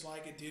go, just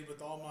like it did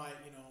with all my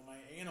my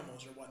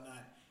animals or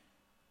whatnot.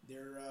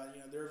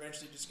 They're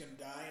eventually just going to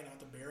die, and I'll have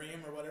to bury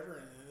them or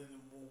whatever. And then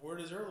where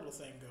does their little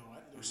thing go?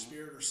 Their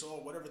spirit or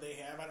soul, whatever they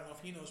have. I don't know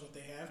if he knows what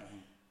they have.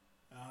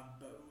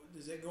 But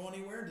does it go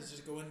anywhere? Does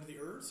it go into the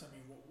earth? I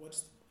mean,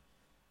 what's?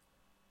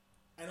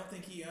 I don't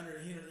think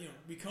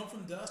we come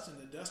from dust, and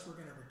the dust we're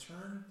going to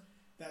return.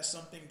 That's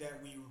something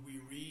that we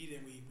read,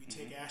 and we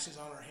take ashes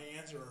on our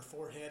hands or our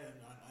forehead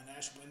on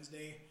Ash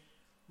Wednesday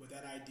with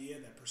that idea,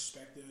 that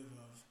perspective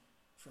of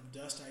from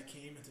dust I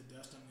came, and to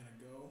dust I'm going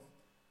to go.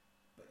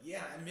 But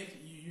yeah, Mick,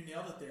 you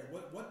nailed it there.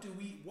 What do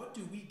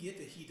we get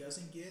that he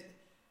doesn't get?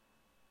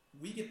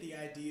 We get the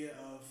idea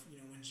of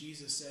when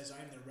Jesus says,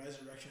 "I am the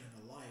resurrection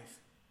and the life,"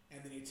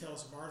 and then he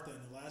tells Martha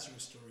in the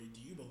Lazarus story, "Do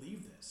you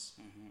believe this?"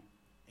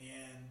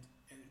 And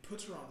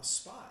puts her on the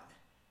spot,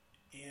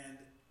 and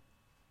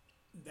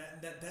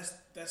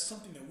that's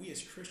something that we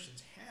as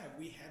Christians have.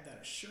 We have that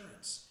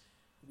assurance.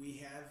 We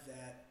have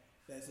that.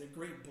 That's a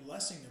great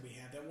blessing that we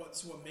have.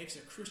 That's what makes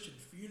a Christian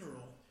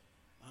funeral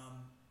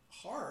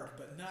hard,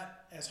 but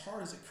not as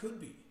hard as it could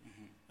be.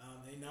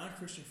 A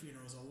non-Christian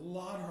funeral is a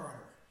lot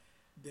harder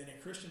than a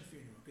Christian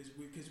funeral, because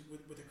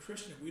with a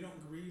Christian, we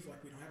don't grieve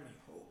like we don't have any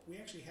hope. We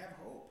actually have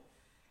hope,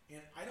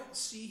 and I don't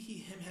see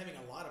him having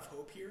a lot of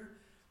hope here.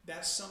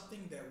 That's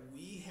something that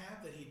we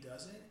have that he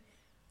doesn't.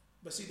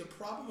 But see, the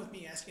problem with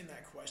me asking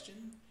that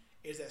question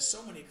is that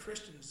so many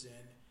Christians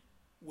then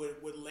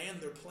would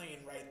land their plane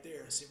right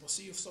there and say, well,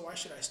 see, so why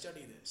should I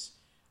study this?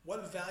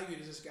 What value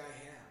does this guy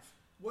have?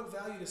 What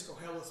value does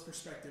Koheleth's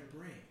perspective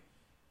bring?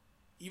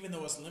 Even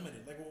though it's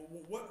limited. Like,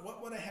 well,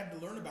 what would I have to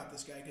learn about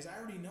this guy? Because I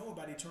already know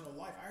about eternal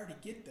life. I already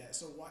get that.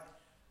 So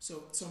what?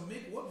 So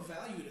Mick, what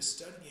value does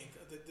studying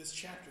this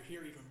chapter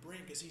here even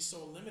bring? Because he's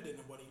so limited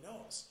in what he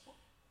knows.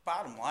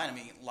 Bottom line, I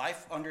mean,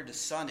 life under the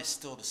sun is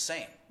still the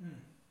same.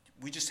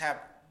 We just have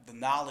the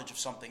knowledge of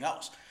something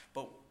else.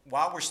 But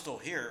while we're still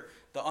here,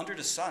 the under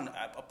the sun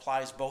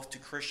applies both to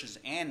Christians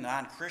and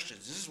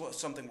non-Christians. This is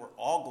something we're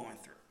all going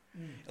through.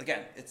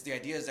 Again, it's the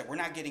idea is that we're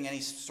not getting any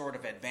sort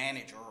of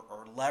advantage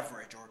or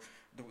leverage, or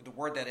the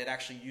word that it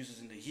actually uses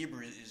in the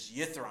Hebrew is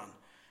yithron.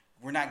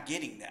 We're not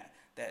getting that.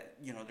 That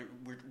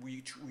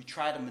we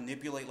try to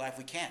manipulate life.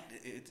 We can't.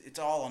 It's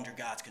all under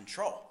God's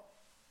control.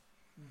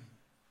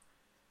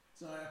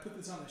 So I put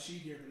this on the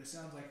sheet here, but it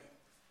sounds like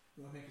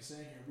we'll make a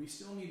saying here. We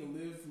still need to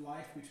live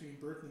life between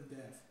birth and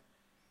death,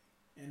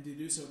 and to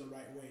do so the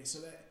right way. So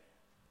that,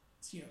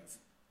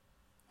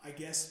 I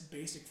guess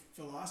basic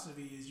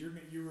philosophy is you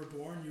were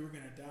born, you were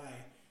going to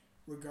die.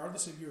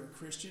 Regardless if you're a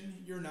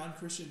Christian, your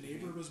non-Christian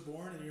neighbor was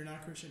born, and your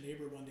non-Christian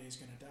neighbor one day is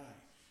going to die.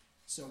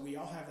 So we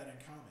all have that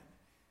in common.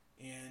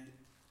 And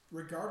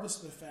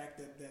regardless of the fact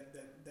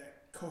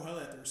that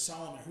Koheleth or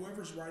Solomon,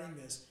 whoever's writing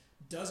this,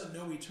 doesn't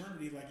know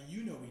eternity like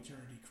you know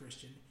eternity,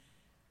 Christian,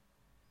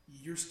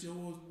 you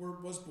still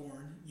was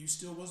born, you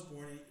still was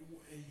born,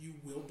 and you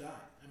will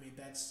die. I mean,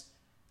 that's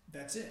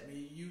it. I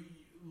mean,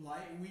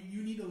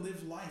 you need to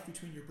live life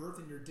between your birth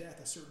and your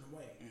death a certain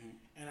way.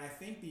 And I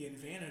think the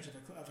advantage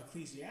of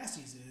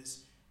Ecclesiastes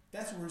is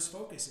that's where his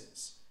focus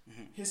is.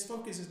 His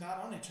focus is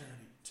not on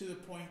eternity, to the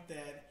point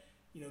that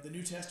the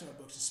New Testament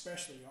books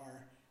especially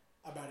are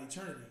about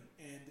eternity,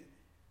 and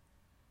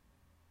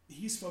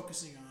he's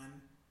focusing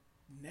on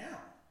now.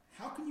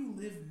 How can you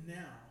live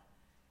now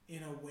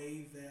in a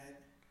way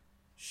that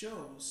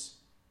shows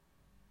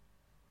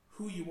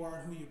who you are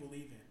and who you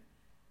believe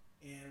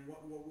in, and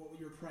what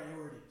your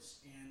priorities?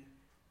 And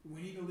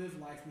we need to live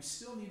life. We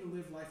still need to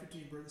live life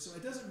between birth. So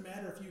it doesn't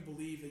matter if you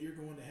believe that you're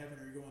going to heaven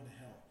or you're going to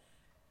hell,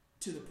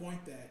 to the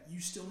point that you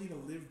still need to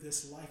live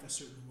this life a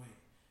certain way.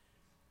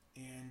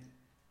 And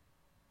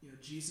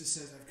Jesus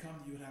says, "I've come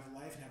that you would have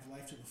life and have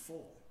life to the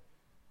full."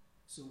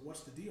 So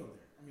what's the deal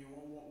there? I mean,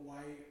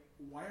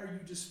 why are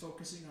you just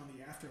focusing on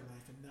the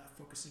afterlife and not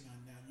focusing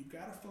on now? You've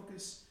got to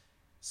focus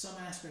some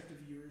aspect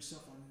of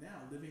yourself on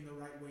now, living the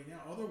right way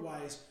now.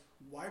 Otherwise,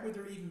 why would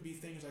there even be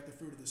things like the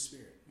fruit of the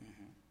Spirit?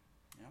 Mm-hmm.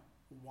 Yeah.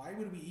 Why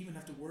would we even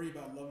have to worry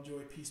about love,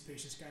 joy, peace,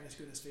 patience, kindness,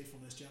 goodness,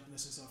 faithfulness,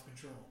 gentleness, and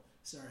self-control?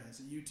 Sorry, that's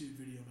a YouTube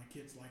video my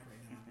kids like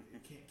right now. I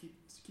can't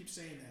keep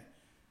saying that.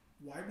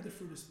 Why would the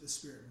fruit of the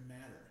Spirit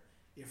matter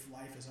if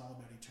life is all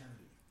about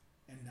eternity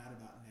and not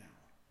about now?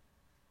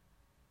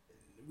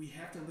 We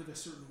have to live a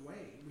certain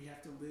way. We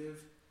have to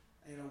live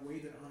in a way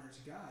that honors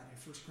God. In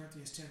 1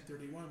 Corinthians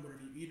 10:31,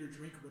 whatever you eat or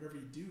drink, whatever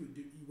you do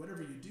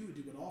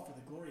it all for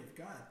the glory of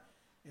God.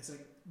 It's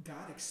like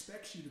God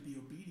expects you to be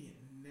obedient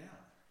now.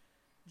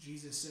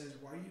 Jesus says,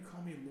 "Why do you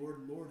call me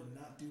Lord, Lord, and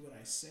not do what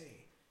I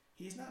say?"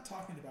 He's not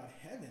talking about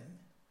heaven.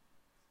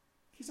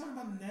 He's talking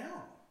about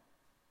now.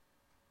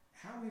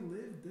 How we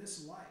live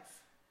this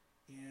life.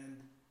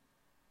 And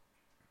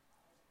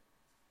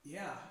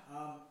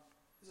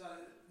so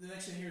the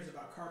next thing here is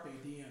about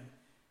Carpe Diem.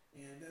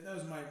 And that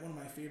was one of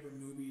my favorite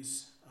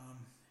movies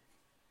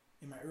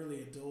in my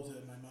early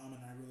adulthood. My mom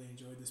and I really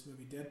enjoyed this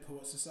movie, Dead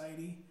Poet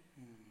Society.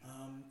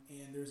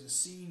 And there's a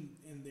scene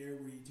in there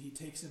where he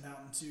takes them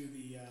out into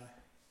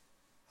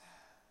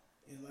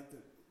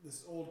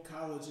this old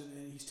college,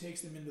 and he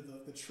takes them into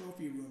the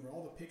trophy room where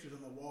all the pictures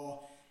on the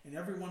wall, and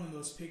every one of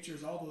those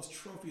pictures, all those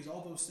trophies,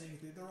 all those things,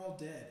 they're all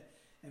dead,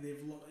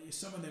 and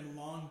some of them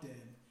long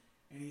dead.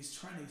 And he's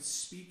trying to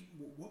speak.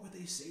 What would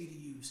they say to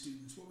you,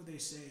 students? What would they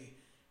say?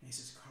 And he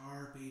says,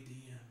 "Carpe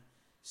diem,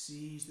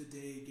 seize the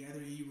day,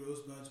 gather ye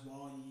rosebuds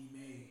while ye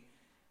may."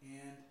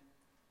 And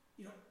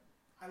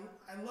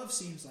I love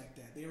scenes like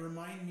that. They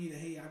remind me that,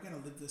 hey, I've got to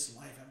live this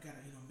life. I've got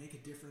to make a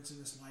difference in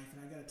this life,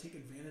 and I've got to take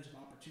advantage of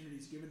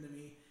opportunities given to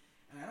me.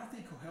 And I don't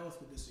think Koheles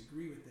would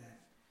disagree with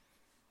that.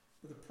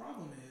 But the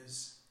problem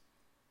is,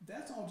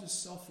 that's all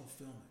just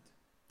self-fulfillment.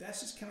 That's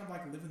just kind of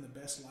like living the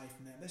best life.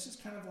 And that's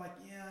just kind of like,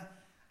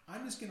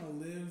 I'm just going to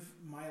live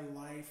my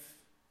life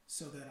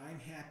so that I'm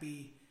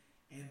happy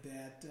and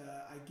that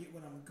I get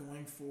what I'm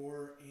going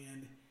for.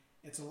 And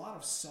it's a lot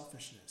of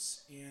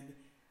selfishness.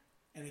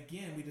 And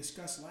again, we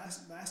discussed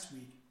last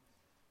week,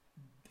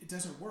 it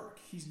doesn't work.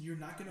 You're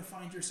not going to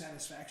find your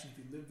satisfaction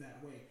if you live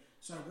that way.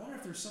 So I wonder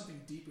if there's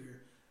something deeper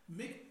here.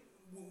 Mick,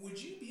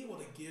 would you be able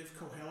to give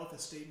Koheles a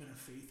statement of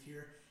faith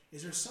here?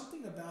 Is there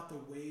something about the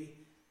way,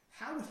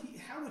 how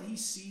would he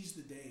seize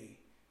the day,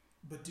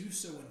 but do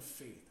so in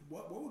faith?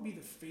 What would be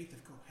the faith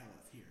of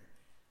Koheles here,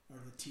 or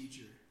the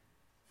teacher?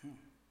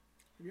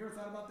 Have you ever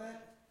thought about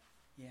that?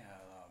 Yeah.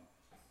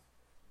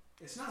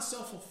 It's not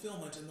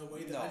self-fulfillment in the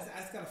way that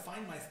I've got to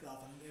find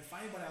myself and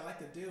find what I like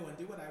to do and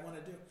do what I want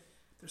to do.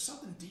 There's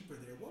something deeper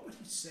there. What would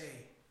he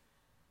say?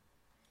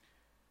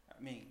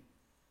 I mean,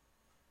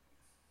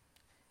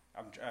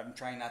 I'm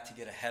trying not to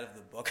get ahead of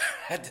the book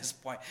at this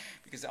point,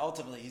 because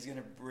ultimately he's going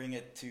to bring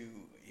it to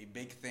a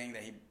big thing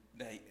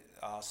that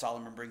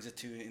Solomon brings it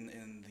to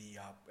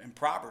in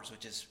Proverbs,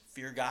 which is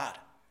fear God,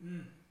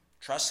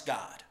 trust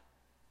God,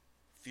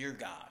 fear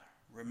God,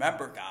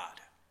 remember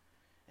God.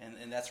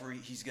 And that's where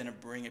he's going to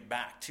bring it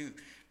back to,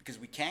 because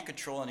we can't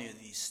control any of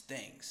these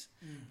things.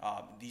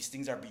 These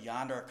things are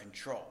beyond our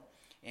control.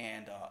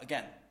 And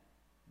again,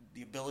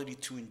 the ability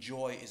to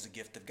enjoy is a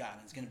gift of God.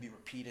 And it's going to be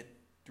repeated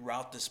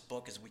throughout this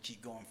book as we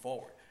keep going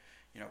forward.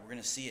 We're going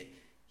to see it.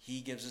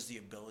 He gives us the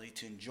ability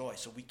to enjoy,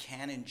 so we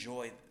can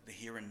enjoy the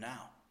here and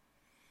now.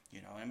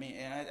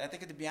 And I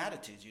think of the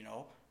Beatitudes.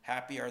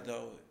 Happy are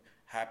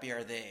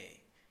they.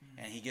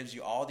 And he gives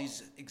you all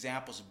these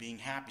examples of being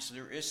happy. So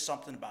there is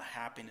something about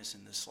happiness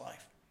in this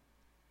life.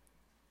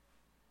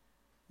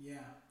 Yeah.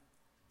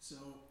 So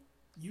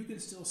you can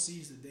still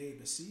seize the day,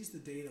 but seize the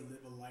day to live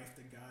a life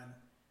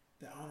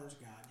that honors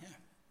God. Yeah.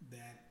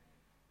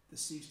 That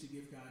seeks to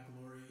give God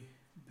glory,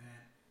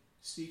 that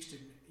seeks to,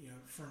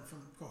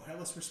 from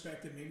Koheles'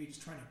 perspective, maybe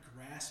just trying to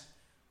grasp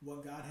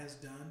what God has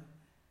done.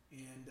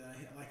 And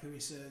like he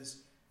says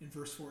in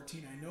verse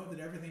 14, I know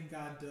that everything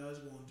God does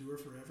will endure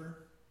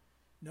forever.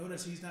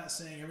 Notice he's not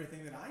saying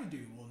everything that I do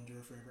will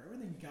endure forever.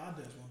 Everything God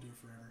does will endure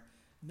forever.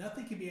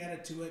 Nothing can be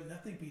added to it.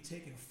 Nothing can be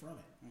taken from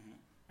it.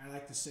 Mm-hmm. I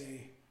like to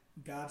say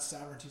God's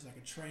sovereignty is like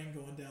a train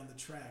going down the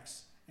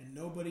tracks, and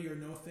nobody or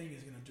no thing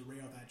is going to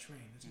derail that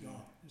train. It's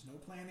gone. There's no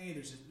plan A.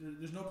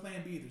 There's no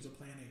plan B. There's a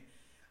plan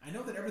A. I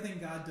know that everything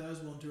God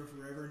does will endure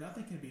forever.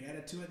 Nothing can be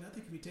added to it.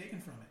 Nothing can be taken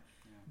from it.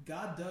 Yeah.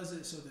 God does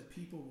it so that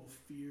people will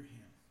fear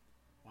him.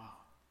 Wow.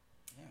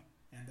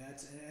 Yeah. And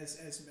that's,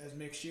 as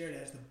Mick shared,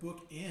 as the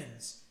book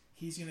ends,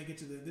 he's going to get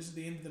to this is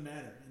the end of the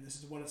matter, and this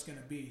is what it's going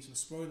to be. So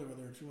spoiler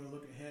alert, if you want to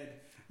look ahead,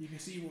 you can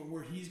see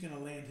where he's going to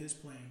land his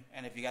plane.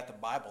 And if you got the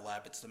Bible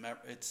app, it's the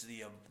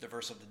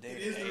verse of the day.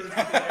 It is the verse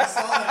of the day. I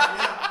saw that,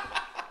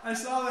 yeah. I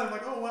saw that. I'm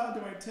like, oh, wow,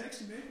 do I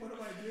text Mick? What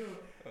do I do?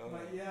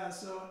 But yeah,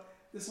 so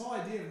this whole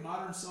idea of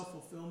modern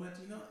self-fulfillment,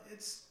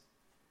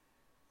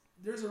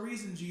 there's a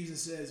reason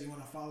Jesus says you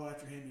want to follow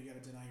after him, you got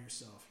to deny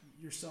yourself.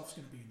 Yourself's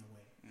going to be in the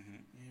way.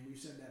 Mm-hmm. And we've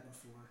said that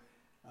before.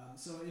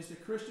 So is the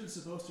Christian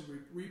supposed to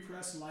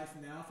repress life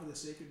now for the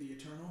sake of the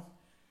eternal?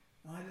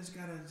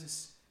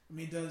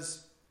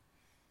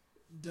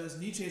 Does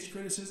Nietzsche's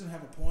criticism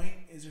have a point?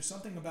 Is there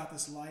something about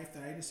this life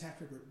that I just have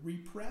to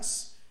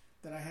repress?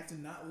 That I have to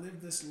not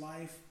live this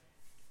life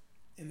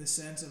in the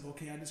sense of,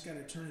 okay, I just got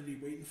eternity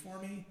waiting for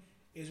me?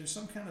 Is there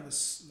some kind of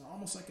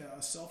almost like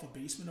a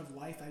self-abasement of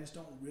life? I just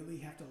don't really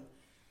have to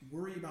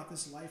worry about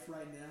this life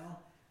right now.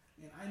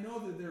 And I know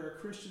that there are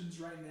Christians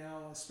right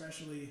now,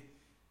 especially,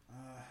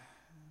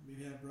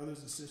 we have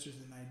brothers and sisters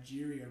in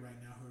Nigeria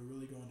right now who are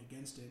really going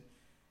against it.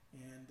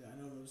 And I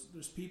know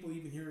there's people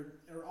even here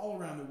or all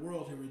around the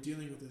world who are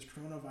dealing with this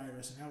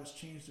coronavirus and how it's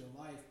changed their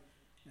life.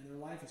 And their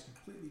life is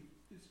completely,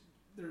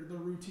 their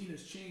routine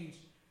has changed.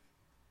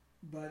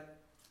 But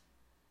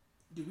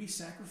do we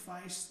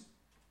sacrifice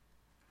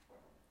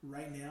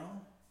right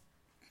now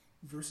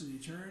versus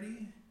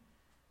eternity?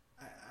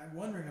 I'm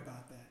wondering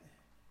about that.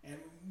 And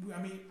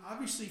I mean,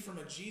 obviously from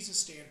a Jesus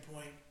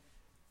standpoint,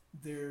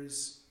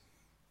 there's,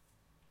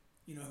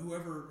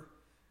 whoever,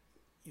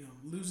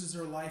 loses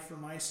their life for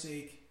my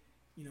sake,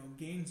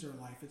 gains their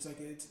life. It's like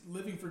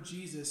living for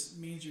Jesus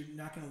means you're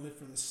not going to live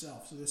for the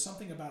self. So there's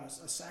something about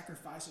a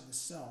sacrifice of the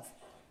self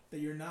that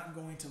you're not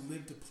going to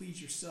live to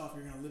please yourself.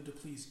 You're going to live to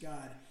please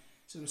God.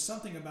 So there's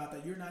something about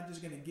that. You're not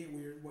just going to get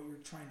what you're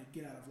trying to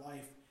get out of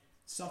life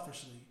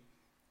selfishly.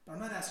 But I'm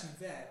not asking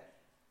that.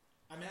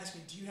 I'm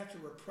asking, do you have to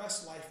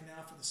repress life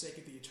now for the sake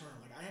of the eternal?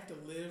 Like, I have to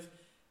live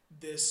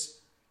this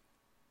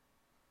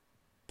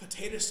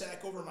potato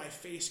sack over my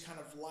face kind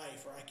of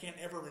life, or I can't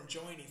ever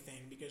enjoy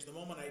anything because the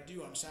moment I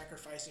do, I'm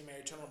sacrificing my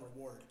eternal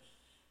reward.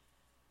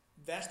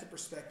 That's the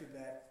perspective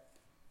that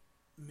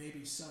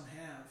maybe some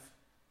have,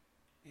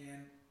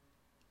 and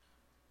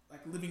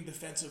like living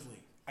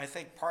defensively. I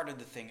think part of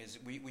the thing is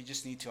we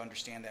just need to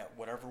understand that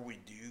whatever we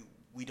do,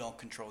 we don't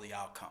control the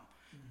outcome.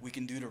 Mm-hmm. We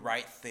can do the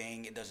right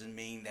thing. It doesn't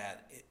mean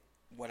that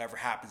whatever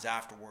happens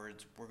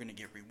afterwards, we're going to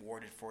get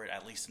rewarded for it,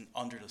 at least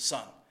under the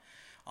sun.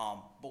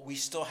 But we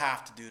still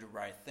have to do the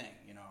right thing.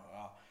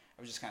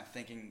 I was just kind of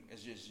thinking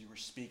as you were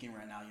speaking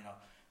right now,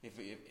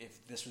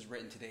 if this was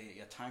written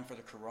today, a time for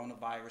the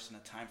coronavirus and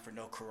a time for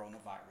no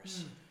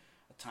coronavirus,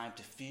 a time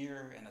to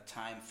fear and a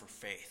time for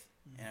faith.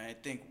 And I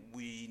think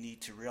we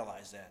need to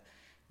realize that,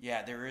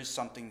 yeah, there is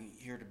something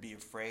here to be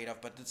afraid of,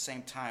 but at the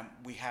same time,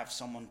 we have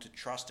someone to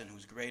trust in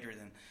who's greater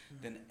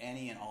than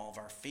any and all of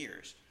our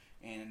fears.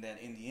 And that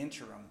in the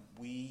interim,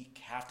 we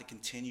have to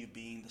continue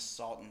being the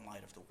salt and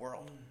light of the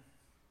world.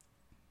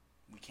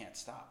 We can't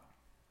stop.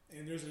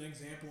 And there's an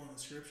example in the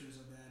scriptures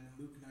of that in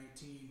Luke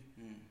 19.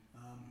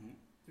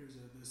 There's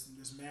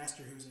this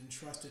master who's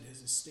entrusted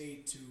his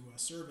estate to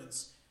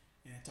servants,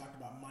 and it talked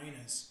about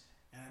minas.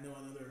 And I know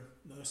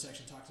another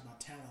section talks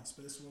about talents,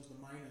 but this one's the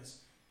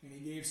minas. And he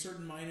gave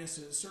certain minas,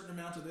 a certain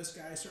amount to this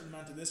guy, a certain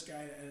amount to this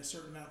guy, and a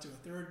certain amount to a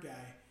third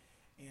guy.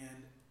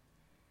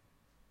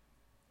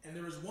 And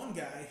there was one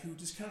guy who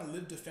just kind of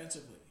lived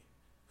defensively,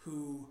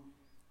 who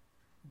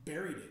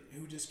buried it,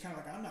 who just kind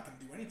of like, I'm not going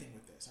to do anything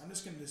with this. I'm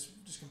just going to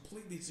just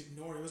completely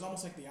ignore it. It was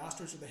almost like the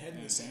ostrich with the head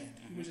in the sand.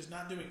 He was just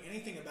not doing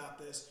anything about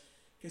this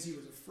because he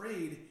was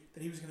afraid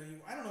that he was going to,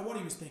 I don't know what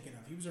he was thinking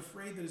of. He was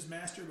afraid that his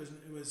master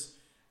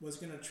was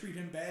going to treat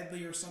him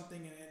badly or something.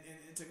 And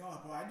it's like,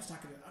 oh, well, I'm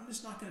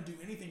just not going to do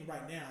anything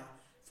right now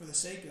for the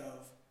sake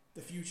of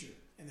the future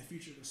and the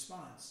future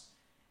response.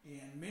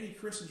 And many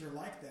Christians are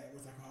like that,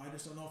 with like, oh, I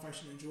just don't know if I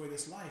should enjoy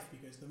this life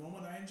because the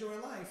moment I enjoy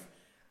life,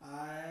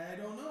 I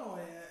don't know.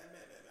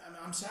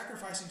 I'm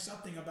sacrificing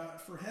something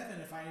for heaven.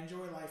 If I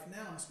enjoy life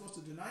now, I'm supposed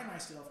to deny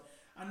myself.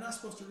 I'm not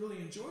supposed to really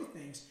enjoy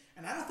things.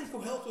 And I don't think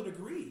Kohelet would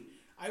agree.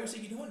 I would say,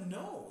 you know what?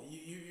 No.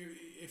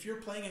 If you're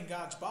playing in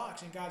God's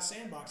box, in God's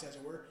sandbox, as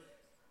it were,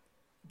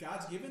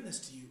 God's given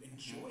this to you.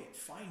 Enjoy it.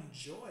 Find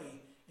joy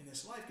in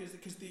this life.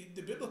 Because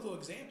the biblical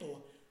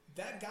example,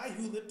 that guy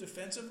who lived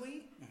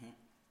defensively,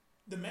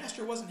 the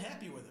master wasn't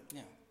happy with him.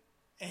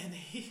 Yeah. And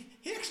he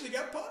actually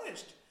got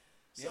punished.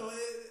 So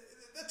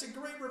that's a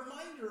great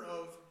reminder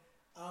of,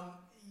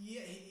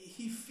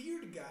 he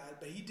feared God,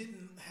 but he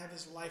didn't have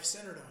his life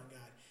centered on God.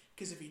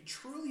 Because if he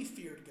truly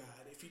feared God,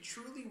 if he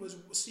truly was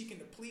seeking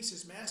to please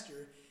his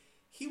master,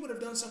 he would have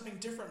done something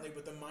differently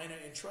with the mina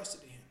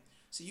entrusted to him.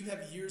 So you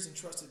have years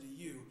entrusted to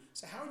you.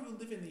 So how are you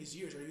living these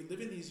years? Are you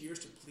living these years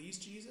to please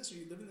Jesus? Are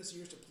you living these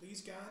years to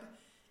please God?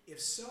 If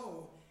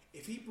so,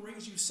 if he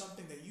brings you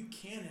something that you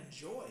can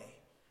enjoy,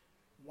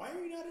 why are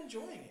you not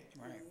enjoying it?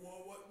 Right.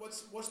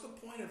 What's the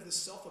point of this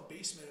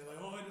self-abasement? Like,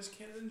 oh, I just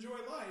can't enjoy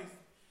life.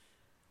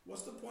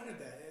 What's the point of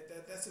that?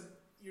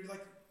 You're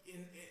like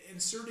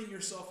inserting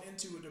yourself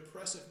into a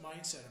depressive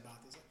mindset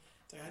about this.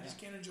 It's like, I just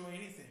can't enjoy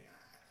anything.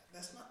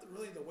 That's not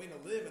really the way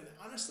to live. And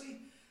honestly,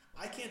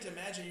 I can't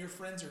imagine your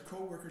friends or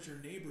coworkers or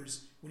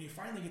neighbors, when you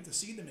finally get to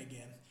see them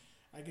again.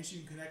 I guess you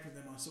can connect with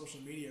them on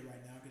social media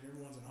right now because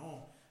everyone's at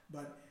home.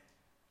 But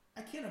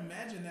I can't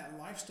imagine that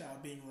lifestyle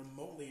being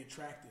remotely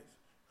attractive.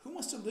 Who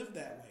wants to live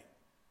that way?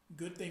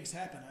 Good things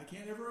happen. I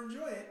can't ever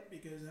enjoy it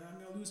because then I'm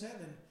going to lose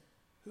heaven.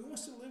 Who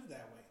wants to live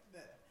that way?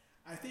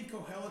 I think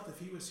Kohelet, if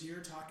he was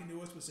here talking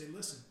to us, would say,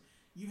 listen,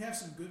 You have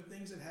some good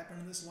things that happen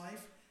in this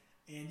life,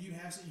 and he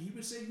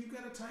would say you've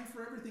got a time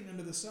for everything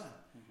under the sun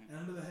and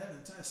under the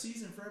heavens, a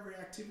season for every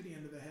activity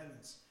under the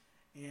heavens.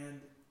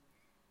 And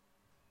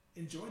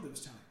enjoy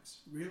those times.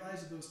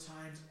 Realize that those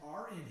times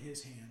are in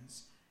his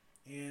hands,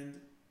 and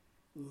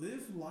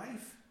live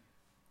life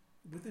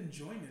with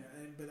enjoyment,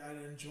 but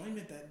an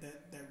enjoyment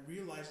that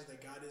realizes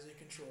that God is in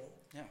control,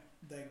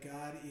 that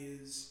God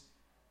is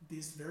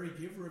this very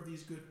giver of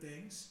these good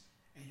things,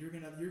 and you're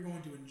going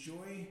to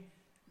enjoy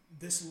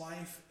this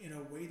life in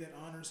a way that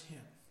honors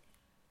him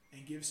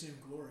and gives him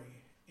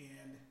glory.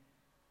 And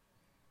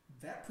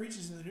that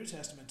preaches in the New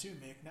Testament too,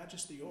 Mick, not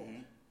just the Old.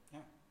 Yeah.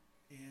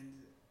 And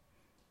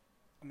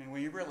I mean,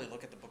 when you really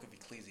look at the book of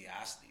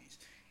Ecclesiastes,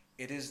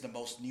 it is the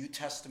most New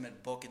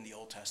Testament book in the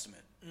Old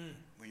Testament,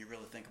 when you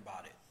really think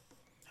about it.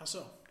 How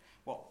so?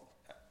 Well,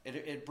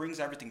 it brings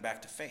everything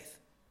back to faith.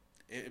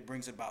 It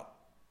brings about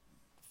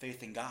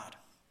faith in God.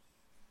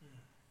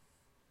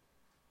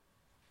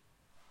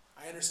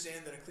 I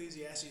understand that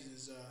Ecclesiastes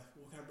is,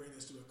 we'll kind of bring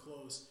this to a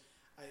close,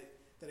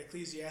 that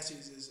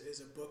Ecclesiastes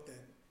is a book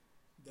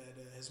that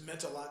has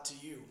meant a lot to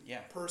you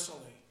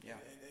personally,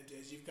 and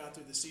as you've gone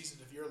through the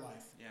seasons of your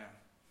life.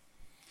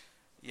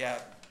 Yeah,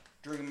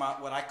 during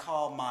what I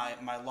call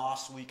my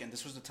lost weekend,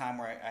 this was the time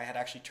where I had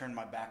actually turned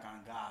my back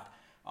on God.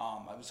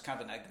 I was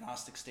kind of an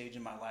agnostic stage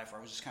in my life where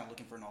I was just kind of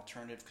looking for an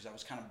alternative because I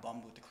was kind of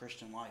bummed with the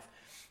Christian life.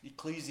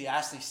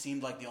 Ecclesiastes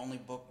seemed like the only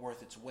book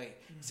worth its weight.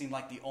 It seemed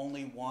like the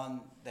only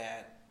one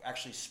that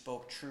actually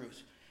spoke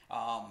truth.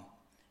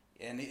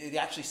 And it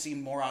actually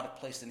seemed more out of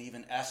place than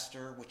even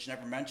Esther, which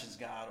never mentions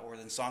God, or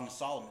than Song of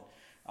Solomon.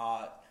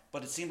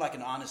 But it seemed like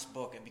an honest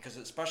book, and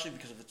especially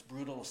because of its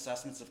brutal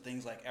assessments of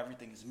things like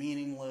everything is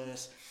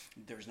meaningless,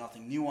 there's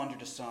nothing new under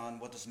the sun,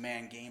 what does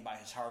man gain by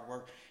his hard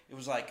work? It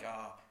was like,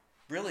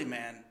 really,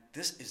 man,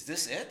 is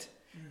this it?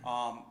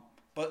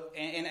 But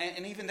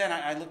even then,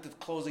 I looked at the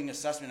closing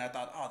assessment, and I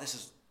thought, oh,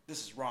 this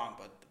is wrong,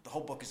 but the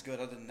whole book is good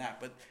other than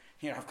that. But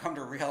I've come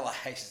to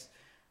realize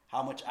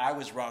how much I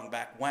was wrong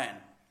back when,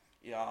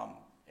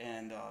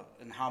 and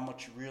how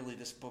much really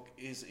this book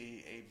is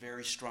a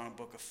very strong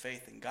book of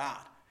faith in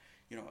God.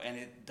 And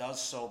it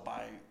does so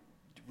by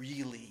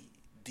really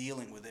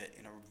dealing with it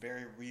in a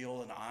very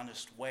real and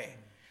honest way.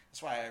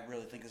 That's why I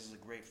really think this is a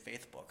great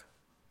faith book.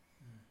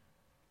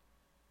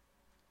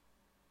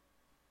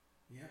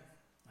 Yeah,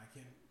 I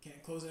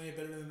can't close it any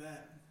better than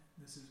that.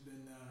 This has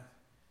been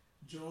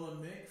Joel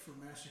and Mick from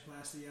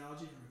Masterclass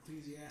Theology from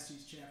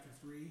Ecclesiastes chapter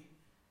 3.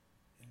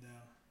 And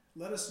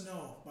let us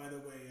know, by the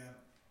way,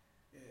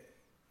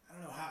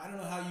 I don't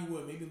know how you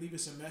would. Maybe leave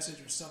us a message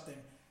or something.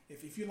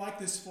 If you like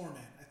this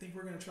format, I think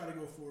we're going to try to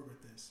go forward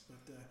with this.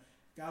 But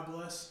God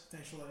bless.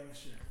 Thanks for letting us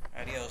share.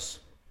 Adios.